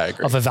tool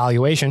of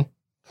evaluation.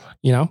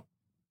 You know,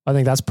 I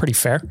think that's pretty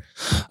fair.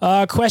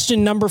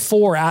 Question number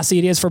 4. Ask the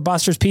Idiots for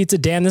Buster's Pizza.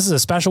 Dan, this is a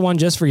special one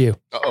just for you.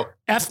 Uh-oh.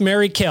 F,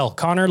 marry, kill.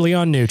 Connor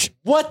Leon Nooch.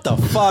 What the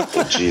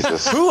fuck?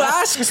 Jesus. Who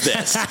asks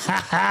this?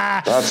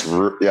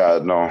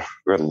 No.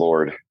 Good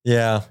Lord.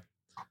 Yeah.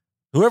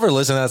 Whoever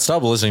listened to that,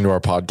 stop listening to our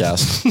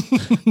podcast.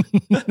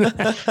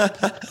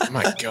 Oh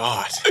my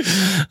God.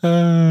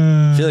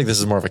 I feel like this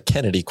is more of a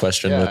Kennedy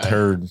question with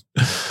her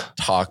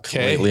talk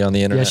lately on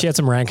the internet. Yeah, she had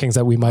some rankings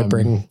that we might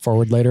bring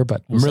forward later,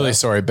 but I'm really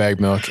sorry,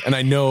 Bag Milk. And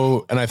I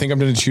think I'm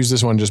going to choose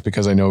this one just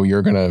because I know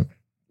you're going to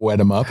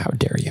wet him up. How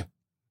dare you?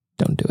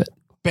 Don't do it.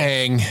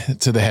 Bang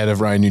to the head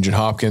of Ryan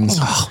Nugent-Hopkins.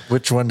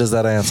 Which one does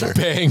that answer?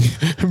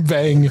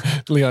 Bang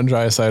Leon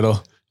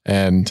Draisaitl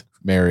and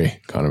marry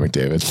Connor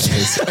McDavid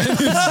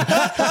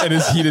and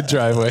his heated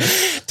driveway.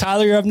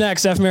 Tyler, you're up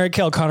next. F, marry,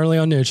 kill. Connor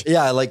Leon Nooch.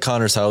 Yeah, I like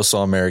Connor's house, so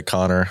I'll marry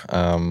Connor.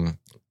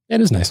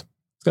 It is nice.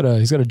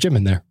 He's got a gym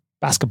in there.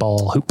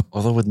 Basketball hoop.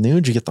 Although with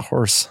Nuge, you get the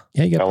horse.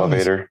 Yeah, you get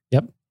elevator.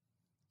 Yep.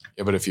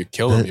 Yeah, but if you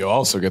kill him, you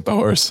also get the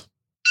horse.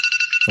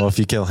 Well, if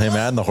you kill him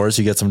and the horse,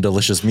 you get some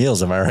delicious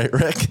meals. Am I right,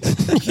 Rick?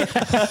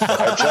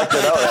 I checked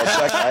it out.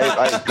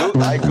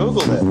 I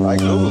Googled it. And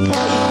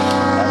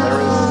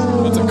there is...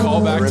 It's a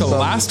callback to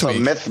last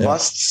week. Myth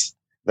busts.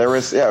 There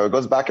is, it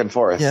goes back and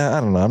forth. Yeah, I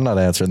don't know. I'm not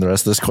answering the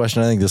rest of this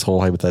question. I think this whole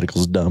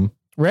hypothetical is dumb.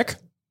 Rick?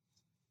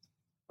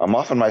 I'm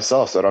off on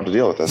myself, so I don't have to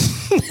deal with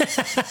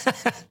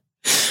this.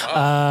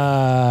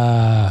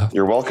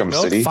 You're welcome,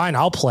 City. Fine,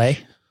 I'll play.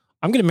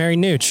 I'm going to marry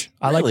Nooch.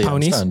 I like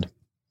ponies.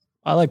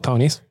 I like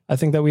ponies. I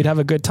think that we'd have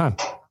a good time.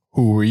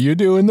 Who are you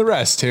doing the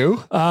rest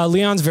to?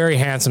 Leon's very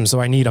handsome,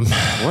 so I need him.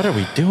 What are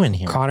we doing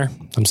here? Connor,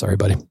 I'm sorry,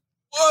 buddy.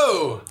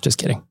 Whoa. Just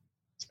kidding.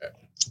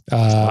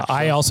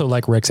 I also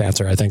like Rick's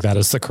answer. I think that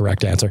is the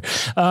correct answer.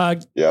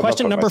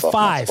 Question number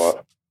 5.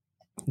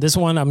 This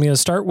one, I'm going to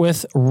start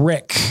with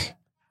Rick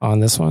on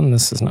this one.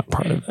 This is not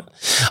part of it.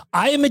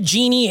 I am a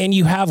genie and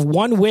you have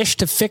one wish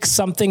to fix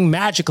something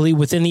magically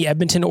within the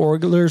Edmonton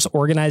Oilers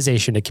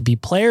organization. It could be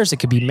players. It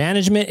could be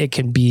management. It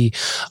can be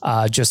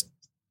just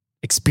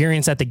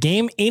experience at the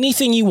game.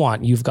 Anything you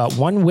want. You've got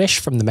one wish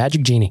from the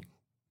Magic Genie.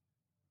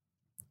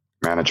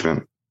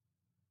 Management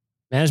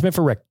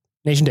for Rick.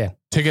 Nation Dan.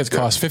 Tickets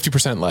cost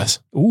 50% less.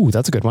 Ooh,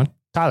 that's a good one.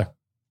 Tyler.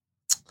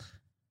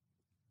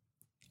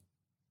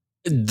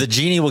 The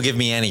genie will give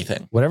me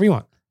anything. Whatever you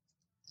want.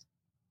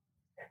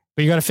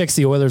 But you got to fix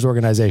the Oilers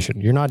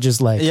organization. You're not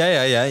just like...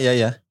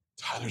 Yeah.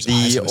 Tyler's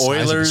The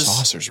Oilers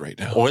saucers right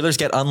now. Oilers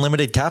get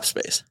unlimited cap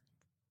space.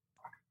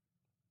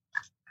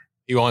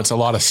 He wants a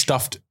lot of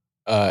stuffed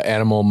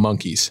animal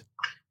monkeys.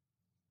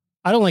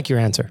 I don't like your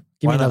answer.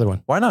 Give me another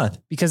one. Why not?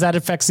 Because that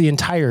affects the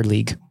entire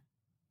league.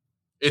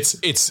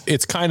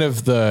 It's kind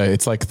of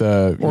it's like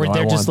the, or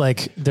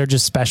they're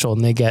just special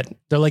and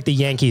they're like the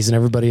Yankees and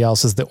everybody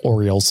else is the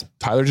Orioles.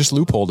 Tyler just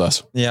loopholed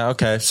us. Yeah.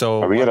 Okay.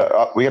 So we gotta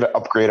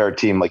upgrade our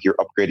team. Like you're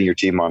upgrading your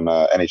team on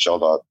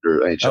NHL or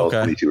NHL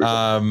 22. Or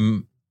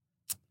something.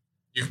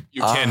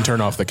 You can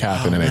turn off the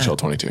cap in NHL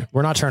 22.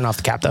 We're not turning off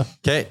the cap though.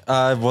 Okay.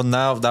 Well,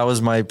 now that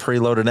was my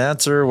preloaded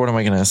answer. What am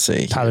I going to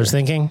say? Tyler's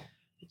thinking.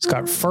 He's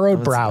got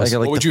furrowed brows.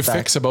 What would you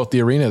fix about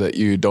the arena that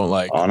you don't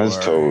like? On his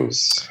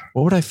toes.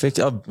 What would I fix?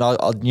 I'll,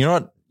 you know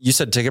what? You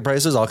said ticket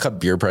prices. I'll cut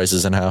beer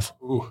prices in half.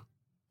 Ooh.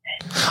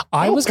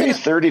 I was going to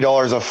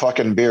 $30 a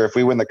fucking beer if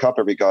we win the cup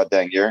every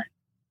goddamn year.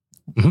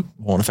 Mm-hmm.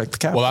 Won't affect the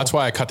cap. Well, that's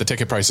why I cut the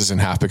ticket prices in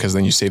half, because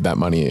then you save that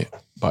money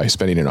by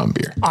spending it on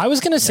beer. I was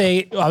going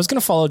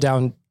to follow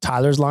down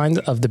Tyler's line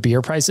of the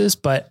beer prices,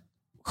 but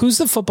who's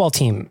the football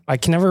team? I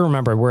can never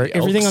remember where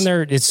everything on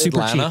there is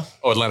super cheap.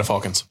 Oh, Atlanta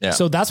Falcons. Yeah.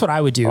 So that's what I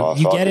would do.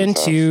 You get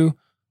into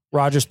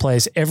Rogers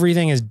Place.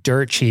 Everything is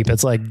dirt cheap.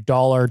 It's like $1,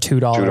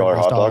 $2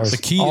 hot dogs. The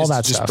key is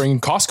to just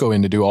bring Costco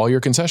in to do all your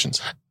concessions.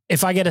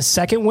 If I get a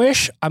second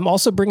wish, I'm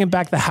also bringing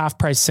back the half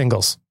price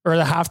singles or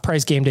the half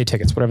price game day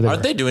tickets, whatever they are.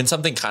 Aren't they doing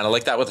something kind of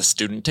like that with a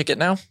student ticket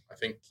now? I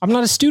think. I'm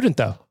not a student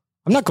though.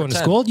 I'm not going to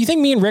school. You think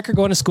me and Rick are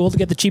going to school to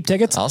get the cheap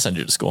tickets? I'll send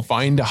you to school.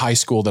 Find a high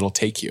school that'll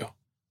take you.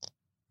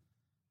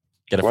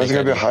 Why is it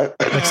going to be a high?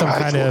 Like some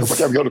kind of. What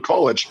time go to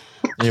college?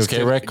 You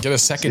okay, Rick? Get a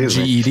second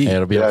GED. Hey,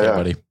 it'll be okay,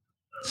 buddy.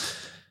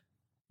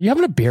 You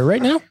having a beer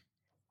right now?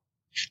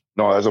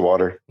 No, that's a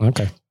water.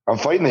 Okay. I'm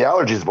fighting the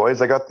allergies,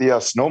 boys. I got the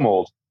snow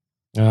mold.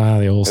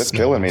 The old. It's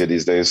killing me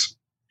these days.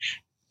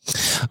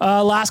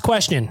 Last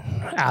question.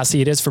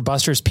 Assy, it is for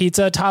Buster's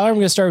Pizza. Tyler, I'm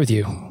going to start with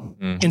you.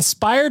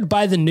 Inspired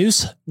by the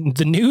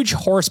Nuge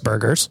horse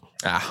burgers,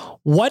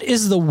 what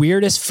is the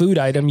weirdest food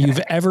item you've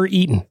ever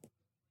eaten?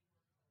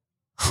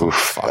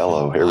 Oof,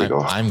 hello, here we go.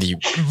 I'm the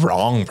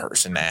wrong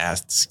person to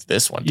ask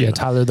this one. Yeah,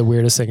 Tyler, the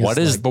weirdest thing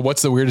but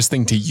what's the weirdest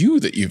thing to you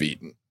that you've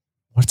eaten?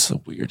 What's the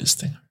weirdest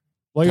thing?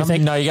 Well, you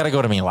think? No, you got to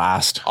go to me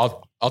last.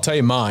 I'll tell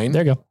you mine.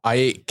 There you go. I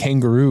ate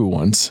kangaroo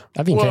once.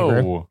 I've eaten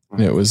kangaroo.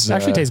 It was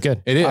actually tastes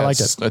good. It is. I liked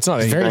it. It's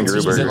not a kangaroo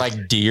Is burger. it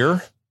like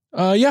deer?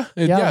 Yeah,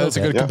 that's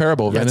a good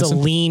comparable. Yeah, it's a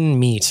lean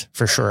meat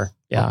for sure.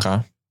 Yeah. Okay.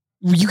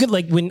 You could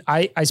when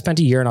I spent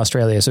a year in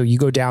Australia, so you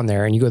go down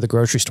there and you go to the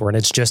grocery store and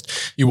it's just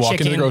you walk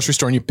into the grocery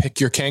store and you pick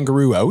your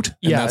kangaroo out,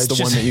 and that's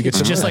the one that you get.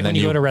 It's just like when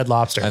you go to Red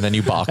Lobster, and then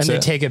you box and it, they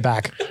take it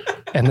back,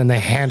 and then they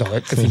handle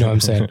it. If you know what I'm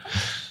saying.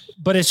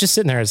 But it's just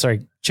sitting there. It's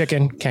like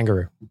chicken,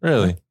 kangaroo.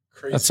 Really?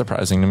 Crazy. That's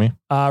surprising to me.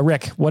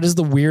 Rick, what is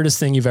the weirdest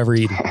thing you've ever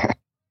eaten?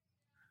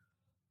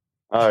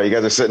 All right, you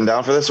guys are sitting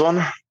down for this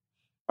one?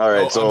 All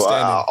right, so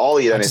I'll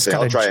eat anything.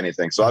 I'll try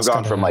anything. So I've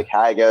gone from like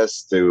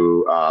haggis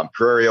to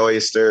prairie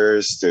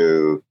oysters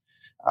to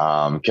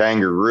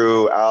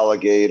kangaroo,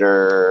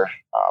 alligator,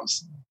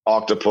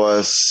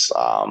 octopus.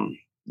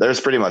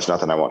 There's pretty much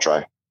nothing I won't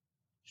try.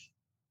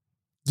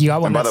 You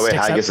got one. And by the way,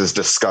 haggis is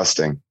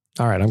disgusting.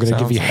 All right, I'm going to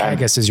give you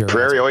haggis as your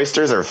prairie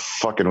oysters are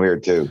fucking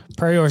weird too.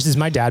 Prairie oysters,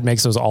 my dad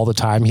makes those all the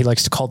time. He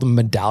likes to call them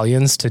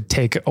medallions to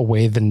take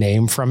away the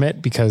name from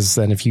it, because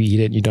then if you eat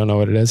it and you don't know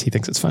what it is, he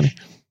thinks it's funny.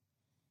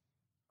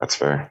 That's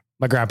fair.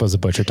 My grandpa's a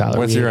butcher, Tyler.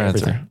 What's your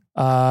answer?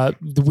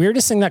 The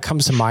weirdest thing that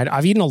comes to mind,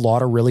 I've eaten a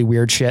lot of really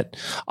weird shit.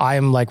 I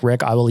am like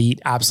Rick. I will eat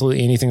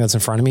absolutely anything that's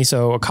in front of me.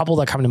 So a couple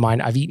that come to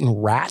mind, I've eaten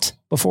rat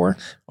before.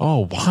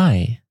 Oh,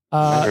 why?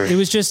 I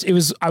was in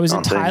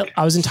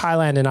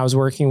Thailand and I was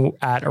working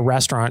at a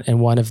restaurant and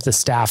one of the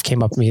staff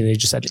came up to me and they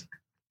just said,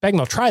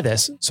 Bagmel, try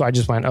this. So I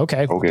just went,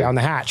 okay, down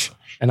the hatch.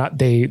 And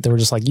they were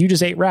just like, you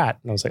just ate rat.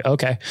 And I was like,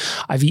 okay.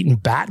 I've eaten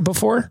bat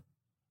before.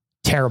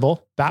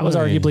 Terrible. Bat was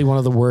arguably one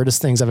of the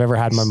weirdest things I've ever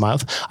had in my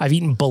mouth. I've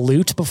eaten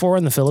balut before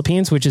in the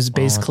Philippines, which is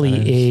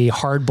basically a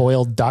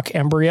hard-boiled duck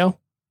embryo.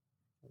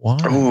 Wow.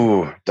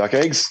 Ooh, duck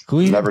eggs?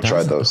 Never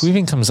tried those. Who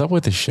even comes up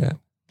with this shit?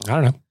 I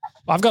don't know.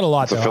 I've got a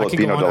lot though. I could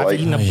go on. I've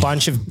eaten a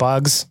bunch of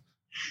bugs,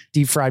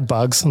 deep fried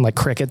bugs and like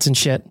crickets and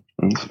shit.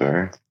 That's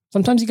fair.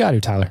 Sometimes you got to,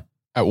 Tyler.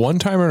 At one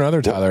time or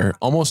another, Tyler,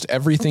 almost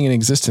everything in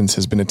existence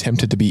has been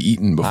attempted to be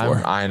eaten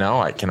before. I know.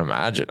 I can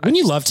imagine. Wouldn't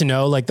you love to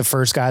know like the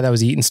first guy that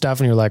was eating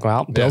stuff and you're like,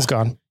 well, Bill's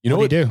gone. You know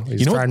What do you do? You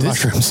He's know fried what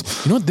this,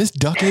 mushrooms. You know what this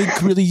duck egg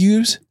could really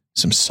use?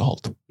 Some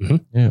salt.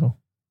 Yeah.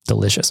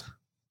 Delicious.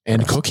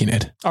 And cooking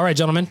it. All right,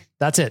 gentlemen,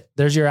 that's it.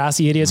 There's your Ask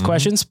the Idiots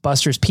questions.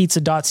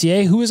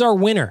 BustersPizza.ca. Who is our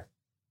winner?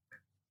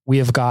 We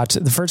have got,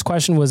 the first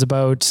question was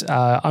about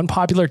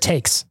unpopular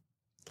takes.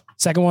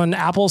 Second one,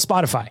 Apple,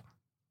 Spotify.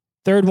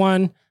 Third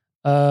one,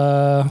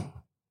 what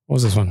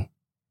was this one?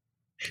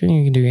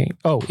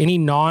 Any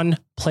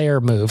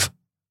non-player move.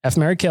 F,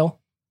 marry, kill.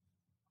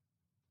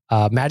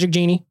 Magic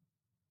Genie.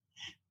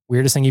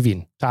 Weirdest thing you've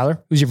eaten.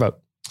 Tyler, who's your vote?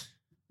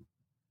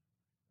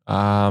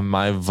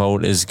 My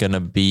vote is going to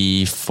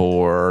be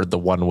for the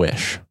One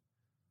Wish.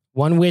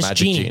 One Wish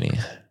Magic Genie.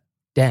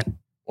 Dan.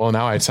 Well,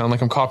 now I sound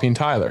like I'm copying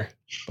Tyler,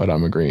 but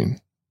I'm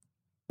agreeing.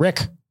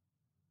 Rick.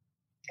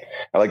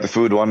 I like the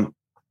food one.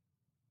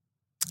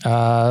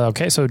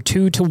 Okay, so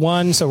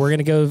 2-1. So we're going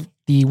to go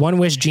the One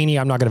Wish Genie.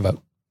 I'm not going to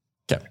vote.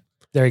 Okay.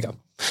 There you go.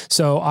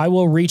 So I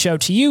will reach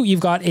out to you. You've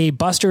got a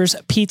Buster's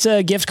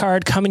Pizza gift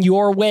card coming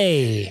your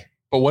way.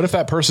 But what if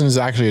that person is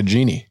actually a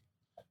genie?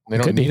 They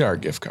don't Could be. need our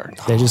gift card.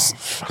 They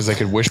just, Because they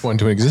could wish one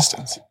to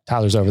existence.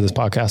 Tyler's over this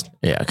podcast.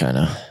 Yeah, kind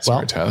of. Sorry,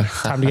 Well, Tyler.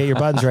 time to get your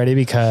buttons ready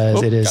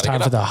because it is gotta time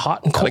get for up. the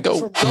hot and cold.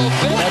 Gotta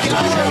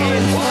go.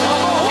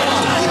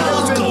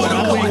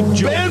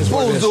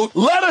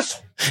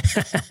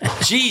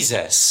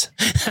 Jesus.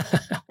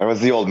 That was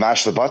the old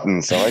mash the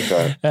buttons. I like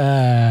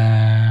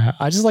that.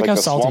 I just like how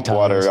the salty swamp Tyler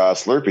water is.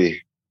 Slurpee.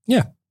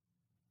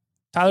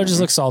 Tyler just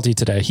looks salty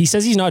today. He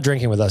says he's not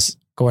drinking with us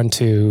going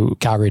to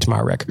Calgary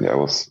tomorrow, Rick. Yeah,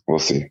 we'll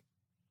see.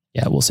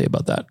 Yeah, we'll see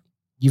about that.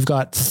 You've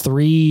got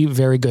 3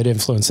 very good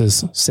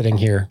influences sitting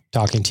here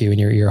talking to you in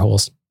your ear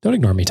holes. Don't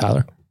ignore me,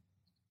 Tyler.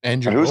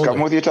 And your And who's goalie.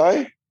 coming with you,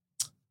 Ty?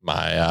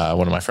 My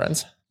one of my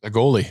friends. The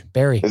goalie.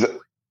 Barry. Is it?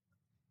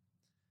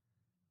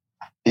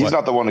 He's What?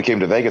 not the one who came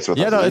to Vegas with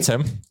Yeah, us. no, is he? it's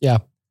him.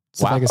 It's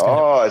the Wow. Vegas guy.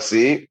 Oh, I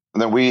see.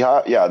 And then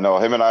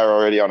him and I are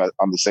already on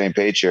the same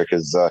page here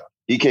because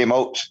he came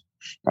out,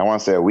 I want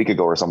to say a week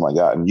ago or something like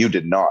that, and you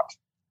did not.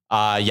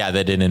 Yeah,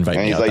 they didn't invite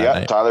And me he's out like, that yeah,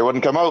 night. Tyler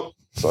wouldn't come out.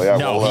 So yeah,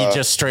 No, he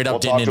just straight up we'll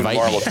didn't talk to him invite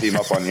tomorrow. me. We'll team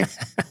up on you.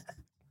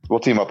 We'll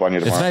team up on you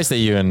It's tomorrow. nice that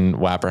you and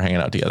WAP are hanging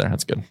out together.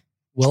 That's good.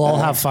 We'll all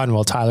have fun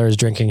while Tyler is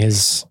drinking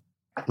his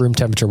room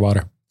temperature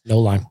water. No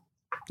lime.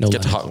 No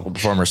Get to lime. hot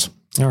performers.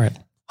 All right.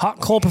 Hot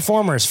and cold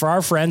performers for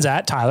our friends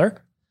at Tyler.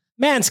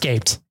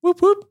 Manscaped. Whoop,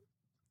 whoop.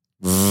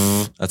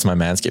 That's my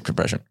Manscaped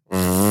impression.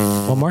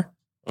 One more.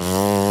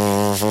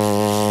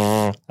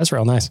 That's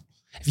real nice.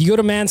 If you go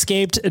to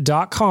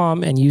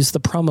manscaped.com and use the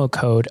promo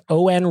code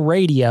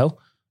ONRadio,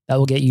 that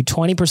will get you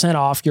 20%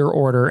 off your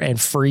order and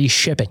free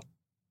shipping.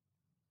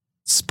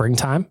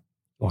 Springtime,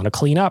 you want to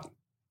clean up.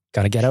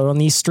 Got to get out on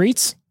these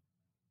streets.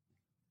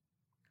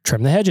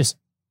 Trim the hedges.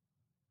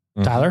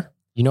 Mhm. Tyler,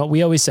 you know what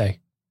we always say.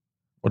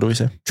 What do we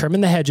say? Trimming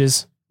the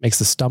hedges makes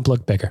the stump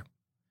look bigger.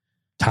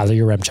 Tyler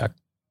Yaremchuk.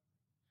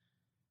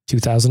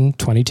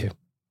 2022.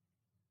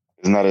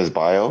 Isn't that his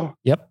bio?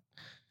 Yep.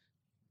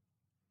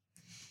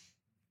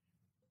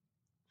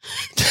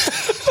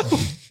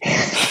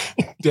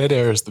 Dead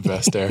air is the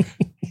best air.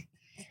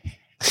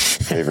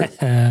 Favorite.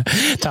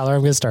 Tyler,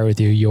 I'm going to start with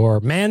you. Your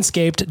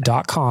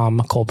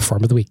manscaped.com cold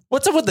performer of the week.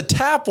 What's up with the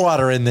tap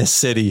water in this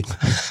city?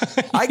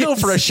 I go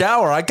for a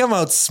shower. I come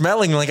out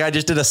smelling like I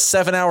just did a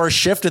 7-hour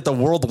shift at the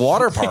World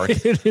Water Park.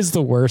 It is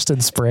the worst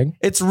in spring.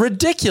 It's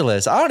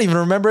ridiculous. I don't even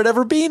remember it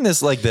ever being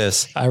this like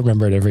this. I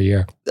remember it every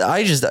year.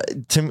 I just,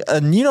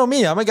 and you know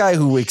me, I'm a guy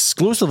who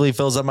exclusively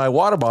fills up my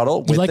water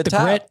bottle with like the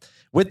tap, grit?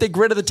 with the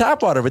grit of the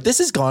tap water. But this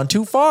has gone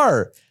too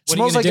far. What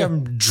are you Smells like gonna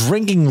I'm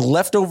drinking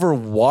leftover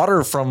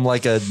water from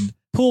like a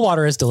Pool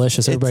water is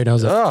delicious. Everybody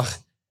knows it. Ugh.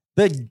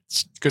 The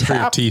Good for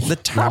your teeth. The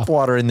tap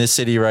water in this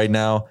city right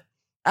now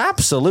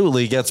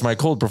absolutely gets my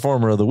cold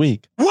performer of the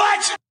week.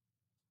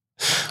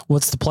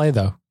 What's the play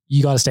though?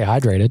 You got to stay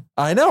hydrated.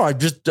 I know.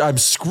 I'm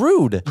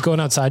screwed. You going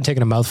outside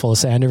taking a mouthful of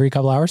sand every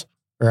couple hours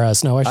or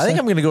snow? I think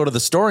I'm going to go to the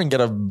store and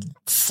get a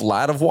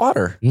flat of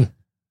water.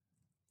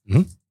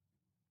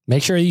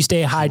 Make sure you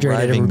stay hydrated,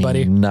 Driving me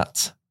everybody.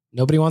 nuts.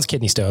 Nobody wants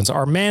kidney stones.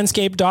 Our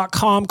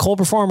manscaped.com cold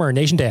performer,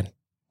 Nation Dan.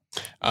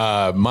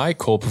 My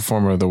cold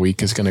performer of the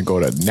week is going to go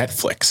to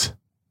Netflix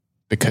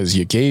because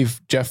you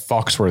gave Jeff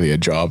Foxworthy a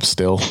job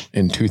still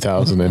in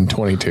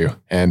 2022.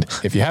 And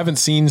if you haven't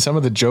seen some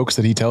of the jokes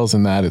that he tells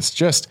in that, it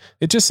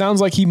just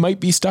sounds like he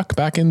might be stuck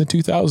back in the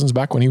 2000s,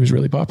 back when he was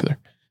really popular.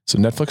 So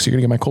Netflix, you're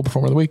going to get my cold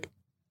performer of the week.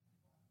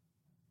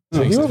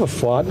 Have you ever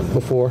fought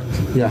before?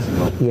 Yeah.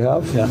 You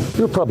have? Yeah.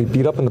 You were probably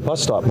beat up in the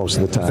bus stop most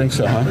of the time. I think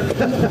so,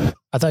 huh?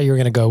 I thought you were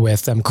going to go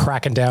with them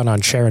cracking down on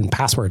sharing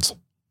passwords.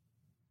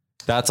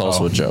 That's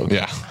also a joke.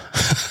 Yeah.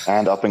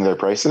 And upping their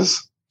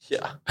prices.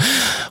 Yeah.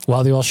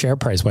 Well, the old share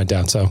price went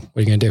down. So what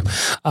are you going to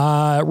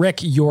do? Rick,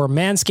 your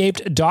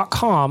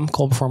manscaped.com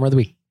cold performer of the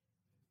week.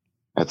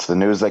 It's the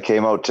news that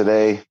came out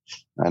today.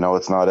 I know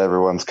it's not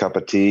everyone's cup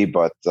of tea,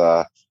 but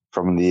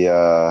from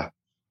the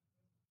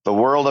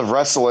world of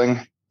wrestling,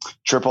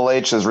 Triple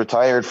H has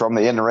retired from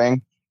the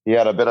in-ring. He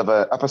had a bit of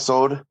an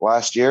episode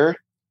last year,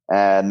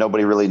 and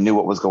nobody really knew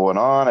what was going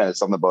on. And it's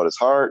something about his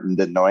heart and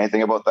didn't know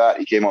anything about that.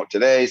 He came out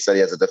today, said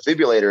he has a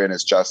defibrillator in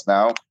his chest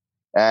now,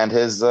 and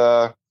his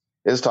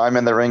time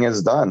in the ring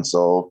is done.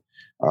 So,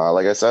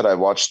 like I said, I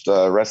watched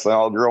wrestling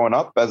all growing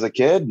up as a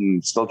kid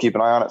and still keep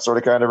an eye on it sort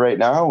of kind of right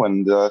now.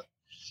 And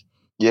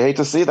you hate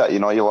to see that, you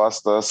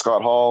lost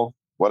Scott Hall,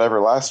 whatever,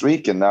 last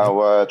week, and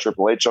now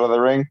Triple H out of the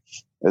ring.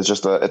 It's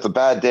just it's a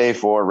bad day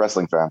for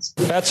wrestling fans.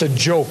 That's a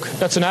joke.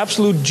 That's an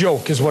absolute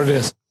joke is what it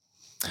is.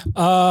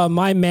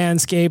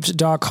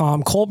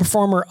 MyManscaped.com cold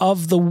performer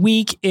of the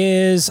week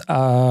is,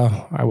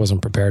 I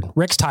wasn't prepared.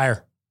 Rick's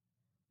tire.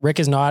 Rick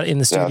is not in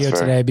the studio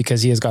today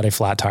because he has got a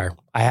flat tire.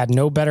 I had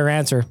no better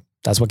answer.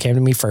 That's what came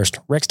to me first.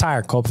 Rick's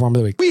tire, cold performer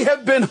of the week. We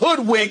have been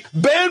hoodwinked,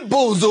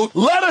 bamboozled,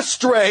 led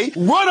astray,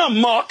 run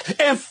amok,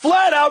 and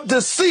flat out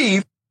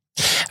deceived.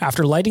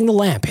 After lighting the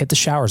lamp, hit the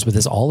showers with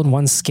his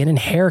all-in-one skin and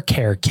hair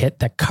care kit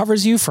that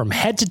covers you from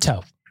head to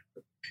toe.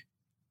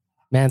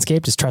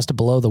 Manscaped is trusted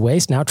below the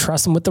waist. Now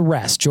trust them with the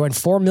rest. Join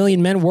 4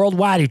 million men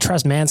worldwide who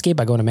trust Manscaped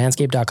by going to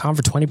manscaped.com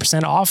for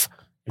 20% off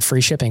and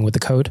free shipping with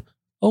the code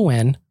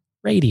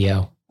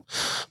ONRadio.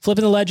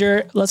 Flipping the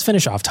ledger, let's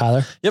finish off,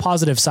 Tyler. Yep.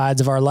 Positive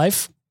sides of our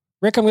life.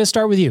 Rick, I'm going to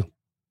start with you.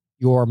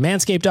 Your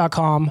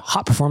manscaped.com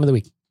hot performer of the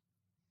week.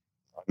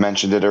 I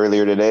mentioned it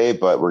earlier today,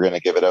 but we're going to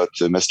give it out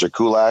to Mr.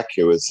 Kulak.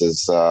 It was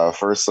his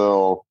first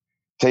little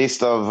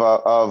taste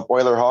of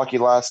Oiler hockey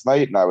last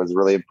night, and I was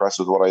really impressed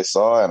with what I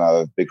saw, and I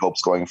have big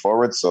hopes going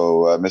forward.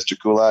 So, Mr.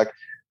 Kulak,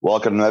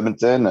 welcome to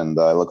Edmonton, and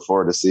I look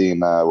forward to seeing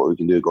what we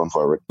can do going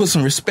forward. Put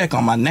some respect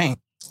on my name.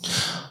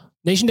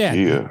 Nation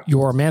Dan,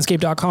 your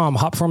manscaped.com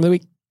hot performer of the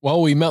week.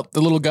 Well, we met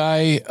the little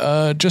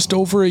guy just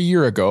over a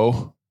year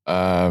ago.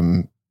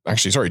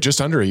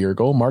 Just under a year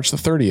ago, March the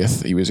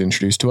 30th, he was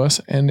introduced to us,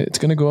 and it's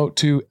going to go out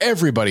to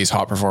everybody's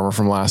hot performer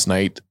from last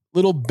night,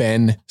 little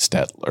Ben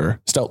Stelter.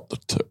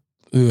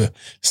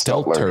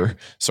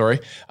 Sorry.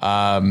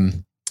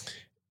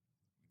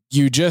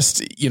 You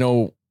just,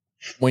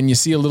 when you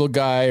see a little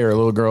guy or a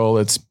little girl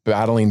that's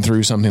battling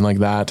through something like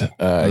that,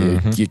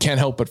 you can't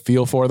help but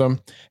feel for them.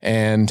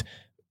 And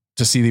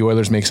to see the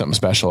Oilers make something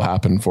special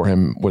happen for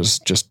him was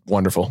just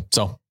wonderful.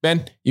 So,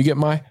 Ben, you get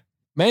my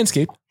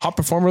Manscaped hot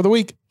performer of the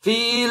week.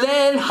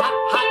 Feeling hot,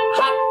 hot,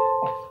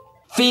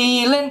 hot.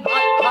 Feeling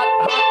hot,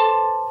 hot,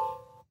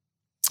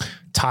 hot.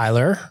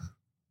 Tyler,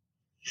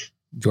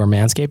 your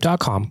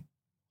manscaped.com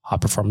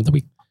hot performer of the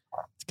week.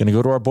 It's going to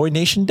go to our boy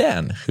Nation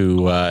Dan,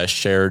 who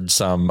shared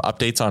some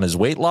updates on his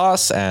weight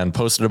loss and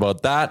posted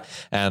about that.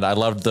 And I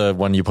loved the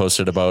one you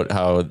posted about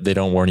how they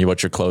don't warn you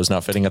about your clothes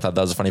not fitting. I thought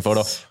that was a funny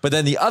photo. But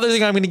then the other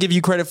thing I'm going to give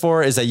you credit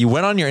for is that you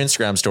went on your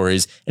Instagram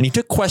stories and you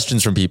took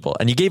questions from people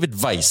and you gave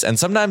advice. And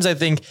sometimes I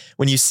think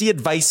when you see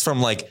advice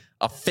from like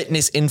a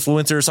fitness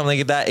influencer or something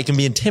like that, it can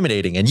be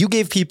intimidating. And you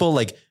gave people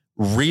like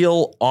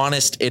real,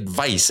 honest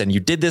advice, and you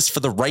did this for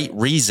the right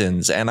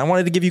reasons. And I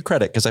wanted to give you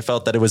credit because I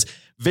felt that it was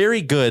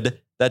very good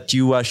that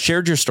you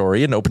shared your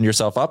story and opened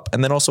yourself up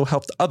and then also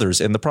helped others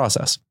in the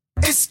process.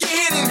 It's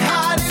getting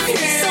hot in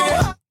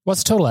here.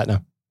 What's the total at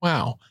now?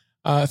 Wow.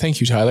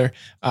 Thank you, Tyler.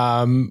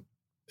 The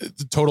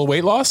total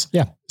weight loss?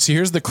 Yeah. See,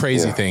 here's the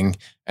crazy thing,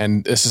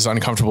 and this is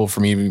uncomfortable for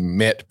me to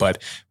admit,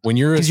 but when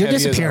you're as heavy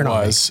as I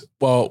was,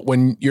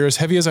 when you're as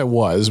heavy as I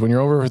was, when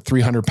you're over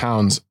 300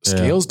 pounds,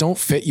 scales don't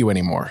fit you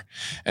anymore.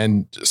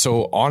 And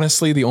so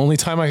honestly, the only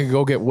time I could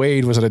go get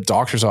weighed was at a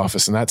doctor's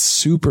office, and that's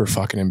super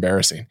fucking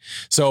embarrassing.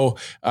 So,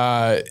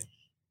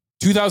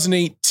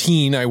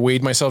 2018, I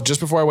weighed myself just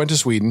before I went to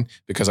Sweden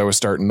because I was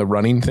starting the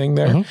running thing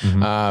there.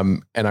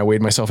 And I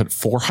weighed myself at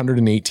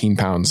 418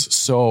 pounds.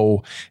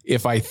 So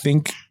if I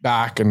think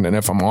back and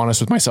if I'm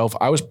honest with myself,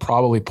 I was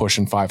probably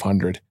pushing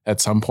 500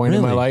 at some point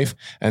in my life.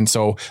 And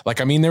so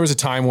there was a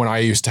time when I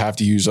used to have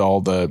to use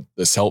all the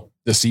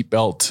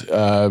seatbelt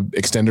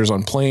extenders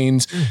on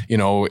planes,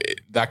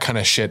 that kind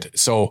of shit.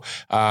 So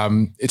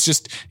it's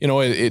just,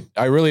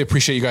 I really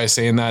appreciate you guys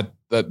saying that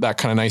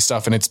kind of nice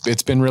stuff. And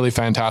it's been really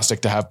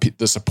fantastic to have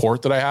the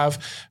support that I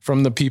have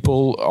from the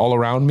people all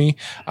around me.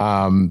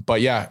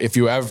 But yeah, if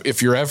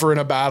you're ever in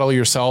a battle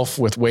yourself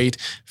with weight,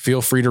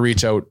 feel free to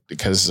reach out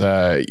because,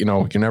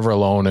 you're never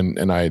alone.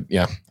 And I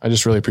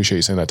just really appreciate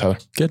you saying that, Tyler.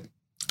 Good.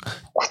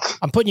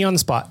 I'm putting you on the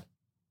spot.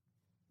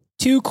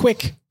 2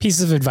 quick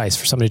pieces of advice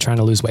for somebody trying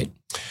to lose weight.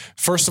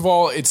 First of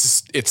all, you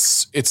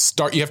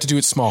have to do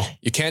it small.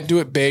 You can't do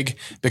it big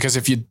because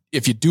if you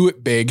do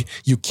it big,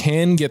 you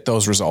can get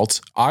those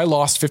results. I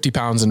lost 50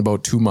 pounds in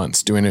about 2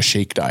 months doing a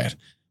shake diet,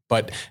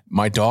 but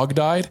my dog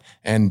died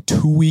and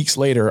 2 weeks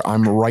later,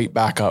 I'm right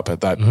back up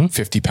at that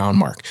 50 pound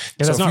mark.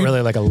 Yeah, that's not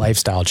really like a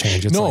lifestyle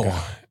change. It's no.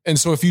 And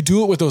so if you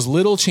do it with those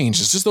little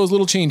changes, just those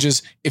little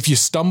changes, if you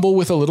stumble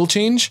with a little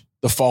change,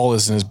 the fall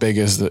isn't as big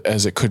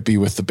as it could be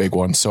with the big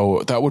one.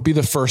 So that would be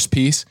the first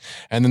piece.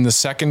 And then the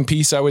second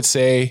piece I would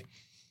say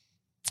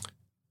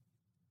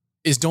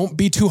is don't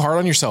be too hard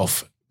on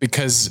yourself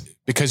because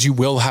you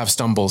will have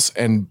stumbles.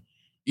 And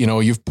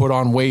you've put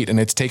on weight and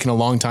it's taken a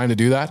long time to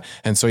do that.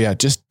 And so, yeah,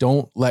 just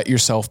don't let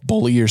yourself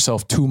bully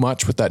yourself too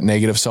much with that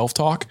negative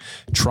self-talk.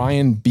 Try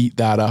and beat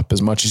that up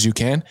as much as you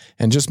can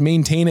and just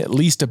maintain at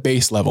least a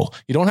base level.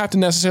 You don't have to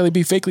necessarily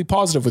be fakely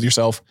positive with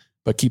yourself,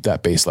 but keep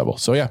that base level.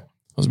 So yeah,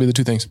 those would be the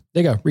two things.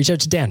 There you go. Reach out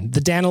to Dan, the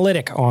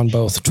Danalytic on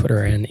both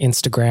Twitter and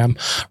Instagram.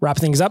 Wrap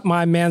things up.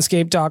 My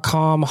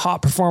manscaped.com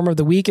hot performer of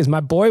the week is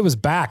my boy was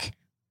back.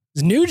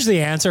 Is Nuge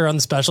the answer on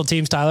the special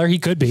teams, Tyler? He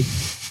could be.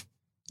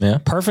 Yeah.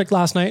 Perfect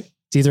last night.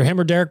 It's either him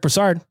or Derek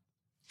Brassard.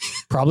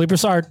 Probably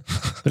Brassard,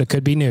 but it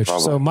could be Nuge.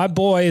 So my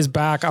boy is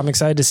back. I'm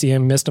excited to see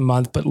him. Missed a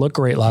month, but looked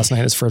great last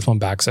night. His first one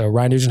back. So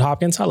Ryan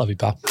Nugent-Hopkins, I love you,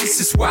 pal.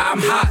 This is why I'm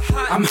hot.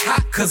 I'm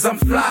hot because I'm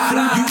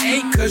fly. You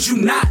ain't because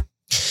you not.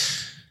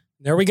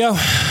 There we go.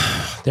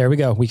 There we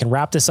go. We can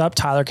wrap this up.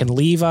 Tyler can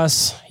leave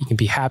us. He can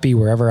be happy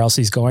wherever else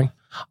he's going.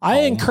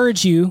 I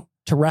encourage you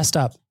to rest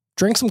up.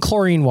 Drink some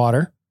chlorine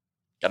water.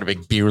 Got a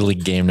big beer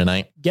league game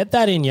tonight. Get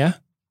that in you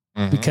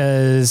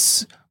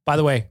because... By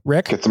the way,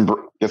 Rick, get some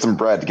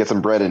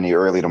bread in you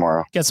early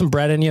tomorrow. Get some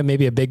bread in you,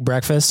 maybe a big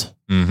breakfast.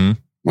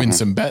 Win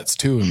some bets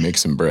too and make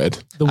some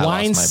bread. The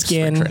wine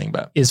skin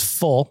is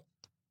full.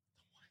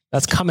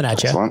 That's coming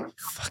at you.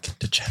 Fucking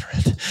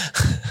degenerate.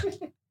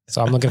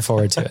 So I'm looking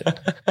forward to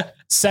it.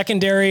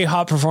 Secondary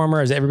hot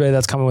performer is everybody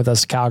that's coming with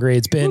us to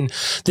Calgary.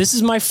 This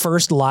is my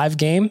first live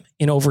game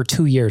in over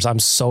 2 years. I'm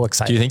so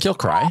excited. Do you think you'll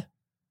cry?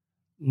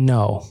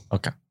 No.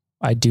 Okay.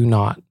 I do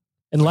not.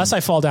 Unless I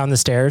fall down the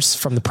stairs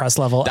from the press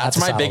level. That's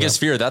my biggest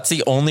fear. That's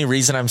the only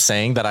reason I'm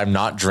saying that I'm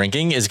not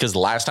drinking is because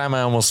last time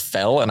I almost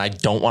fell and I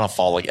don't want to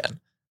fall again.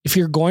 If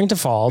you're going to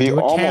fall,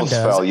 you almost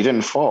fell. You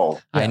didn't fall.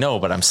 Yeah. I know,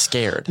 but I'm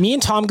scared. Me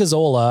and Tom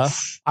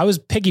Gazzola, I was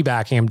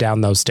piggybacking him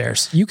down those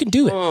stairs. You can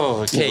do it.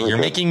 Oh, okay. You're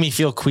making me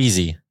feel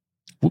queasy.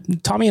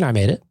 Tommy and I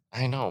made it.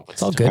 I know, but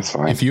it's all good.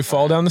 If you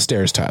fall down the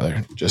stairs,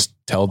 Tyler, just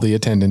tell the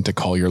attendant to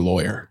call your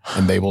lawyer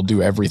and they will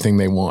do everything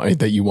they want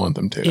that you want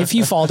them to. If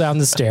you fall down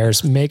the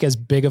stairs, make as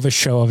big of a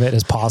show of it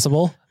as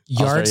possible.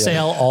 Yard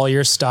sale all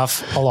your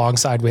stuff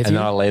alongside with you. And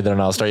then I'll lay there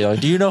and I'll start yelling,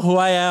 do you know who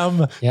I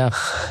am? Yeah.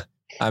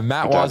 I'm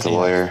Matt Wozniak.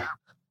 Lawyer.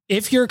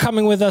 If you're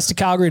coming with us to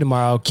Calgary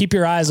tomorrow, keep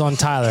your eyes on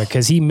Tyler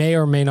because he may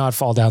or may not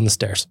fall down the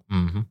stairs.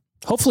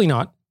 Hopefully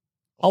not.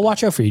 I'll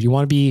watch out for you. Do you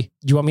want me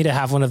to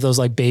have one of those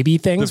like baby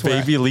things? The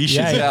baby leashes.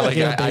 Yeah, like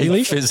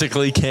I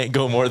physically can't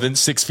go more than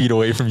 6 feet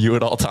away from you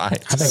at all times.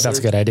 I think that's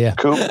a good idea.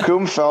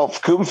 Coombe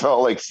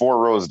fell like 4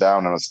 rows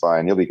down and was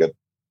fine. You'll be good.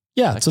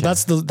 Yeah. So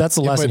that's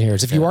the lesson here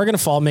is if you are going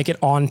to fall, make it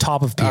on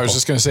top of people. I was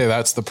just going to say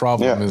that's the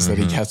problem is that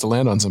he has to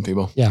land on some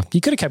people. Yeah. He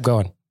could have kept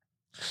going,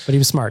 but he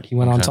was smart. He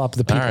went on top of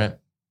the people. All right.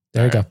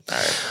 There you go. All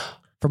right.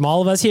 From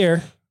all of us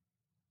here,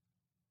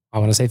 I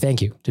want to say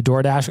thank you to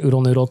DoorDash,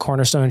 Oodle Noodle,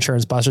 Cornerstone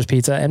Insurance, Buster's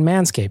Pizza, and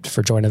Manscaped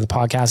for joining the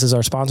podcast as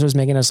our sponsors,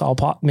 making this all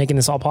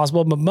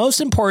possible. But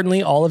most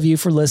importantly, all of you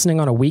for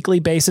listening on a weekly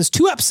basis.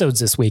 2 episodes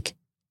this week.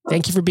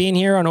 Thank you for being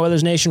here on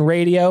Oilers Nation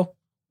Radio.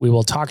 We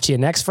will talk to you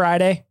next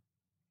Friday.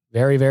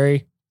 Very,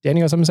 very...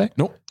 Danny, you got something to say?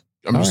 Nope.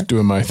 I'm just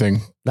doing my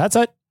thing. That's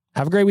it.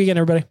 Have a great weekend,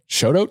 everybody.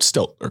 Shout out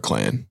Stiltner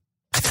Clan.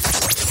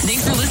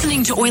 Thanks for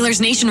listening to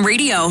Oilers Nation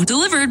Radio,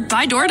 delivered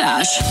by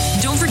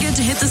DoorDash. Don't forget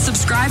to hit the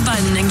subscribe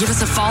button and give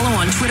us a follow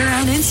on Twitter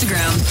and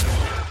Instagram.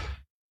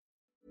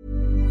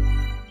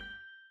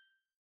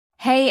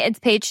 Hey, it's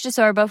Paige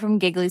DeSorbo from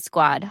Giggly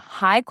Squad.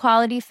 High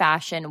quality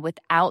fashion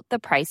without the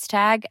price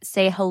tag.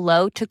 Say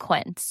hello to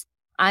Quince.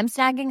 I'm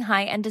snagging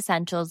high-end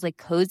essentials like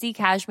cozy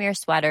cashmere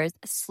sweaters,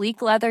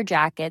 sleek leather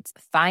jackets,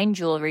 fine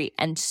jewelry,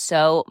 and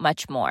so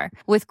much more.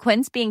 With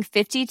Quince being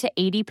 50 to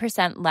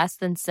 80% less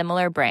than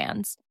similar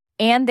brands.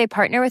 And they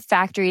partner with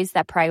factories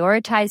that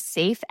prioritize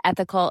safe,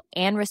 ethical,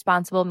 and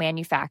responsible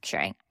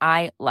manufacturing.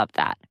 I love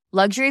that.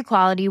 Luxury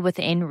quality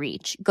within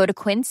reach. Go to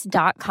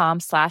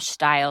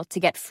quince.com/style to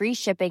get free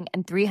shipping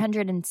and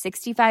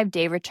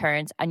 365-day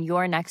returns on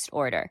your next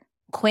order.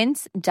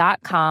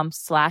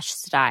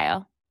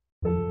 Quince.com/style.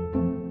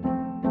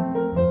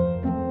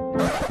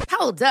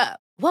 Hold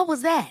up. What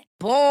was that?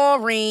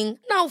 Boring.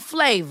 No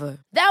flavor.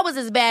 That was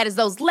as bad as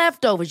those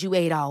leftovers you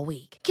ate all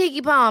week.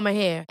 Keke Palmer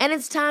here. And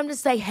it's time to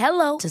say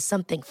hello to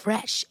something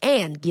fresh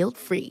and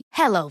guilt-free.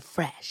 Hello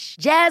Fresh.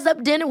 Jazz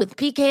up dinner with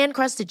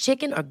pecan-crusted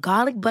chicken or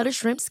garlic butter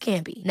shrimp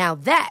scampi. Now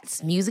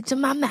that's music to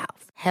my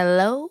mouth.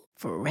 Hello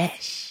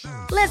Fresh.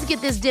 Let's get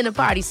this dinner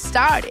party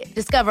started.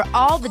 Discover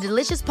all the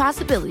delicious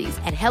possibilities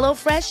at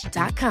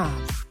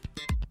HelloFresh.com.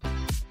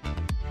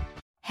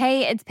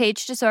 Hey, it's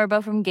Paige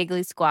DeSorbo from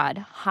Giggly Squad.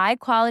 High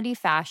quality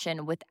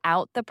fashion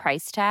without the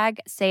price tag.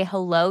 Say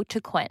hello to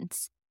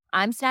Quince.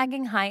 I'm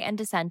snagging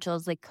high-end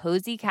essentials like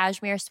cozy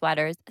cashmere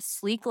sweaters,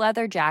 sleek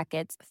leather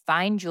jackets,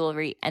 fine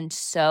jewelry, and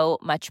so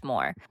much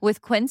more.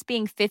 With Quince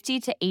being 50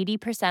 to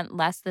 80%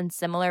 less than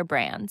similar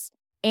brands.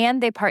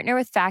 And they partner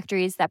with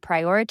factories that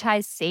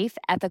prioritize safe,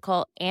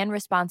 ethical, and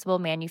responsible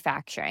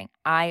manufacturing.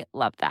 I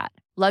love that.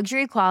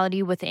 Luxury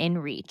quality within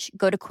reach.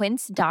 Go to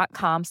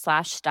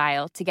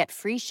quince.com/style to get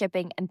free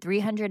shipping and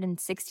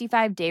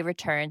 365-day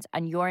returns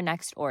on your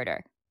next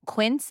order.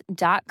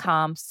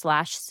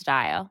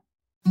 Quince.com/style.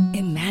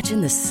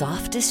 Imagine the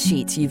softest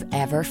sheets you've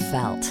ever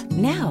felt.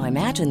 Now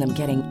imagine them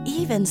getting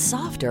even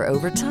softer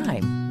over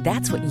time.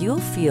 That's what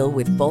you'll feel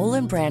with Boll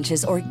 &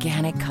 Branch's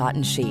organic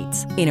cotton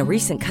sheets. In a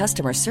recent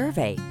customer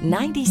survey,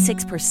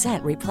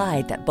 96%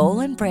 replied that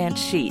Boll & Branch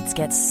sheets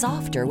get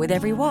softer with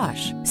every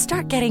wash.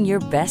 Start getting your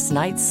best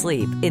night's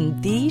sleep in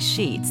these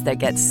sheets that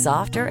get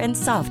softer and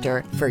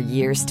softer for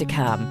years to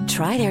come.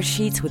 Try their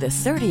sheets with a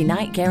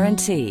 30-night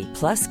guarantee.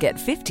 Plus, get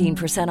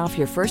 15% off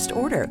your first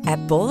order at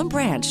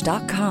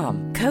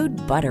bollandbranch.com. Code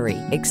BUTTERY.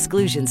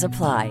 Exclusions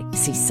apply.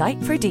 See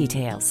site for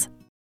details.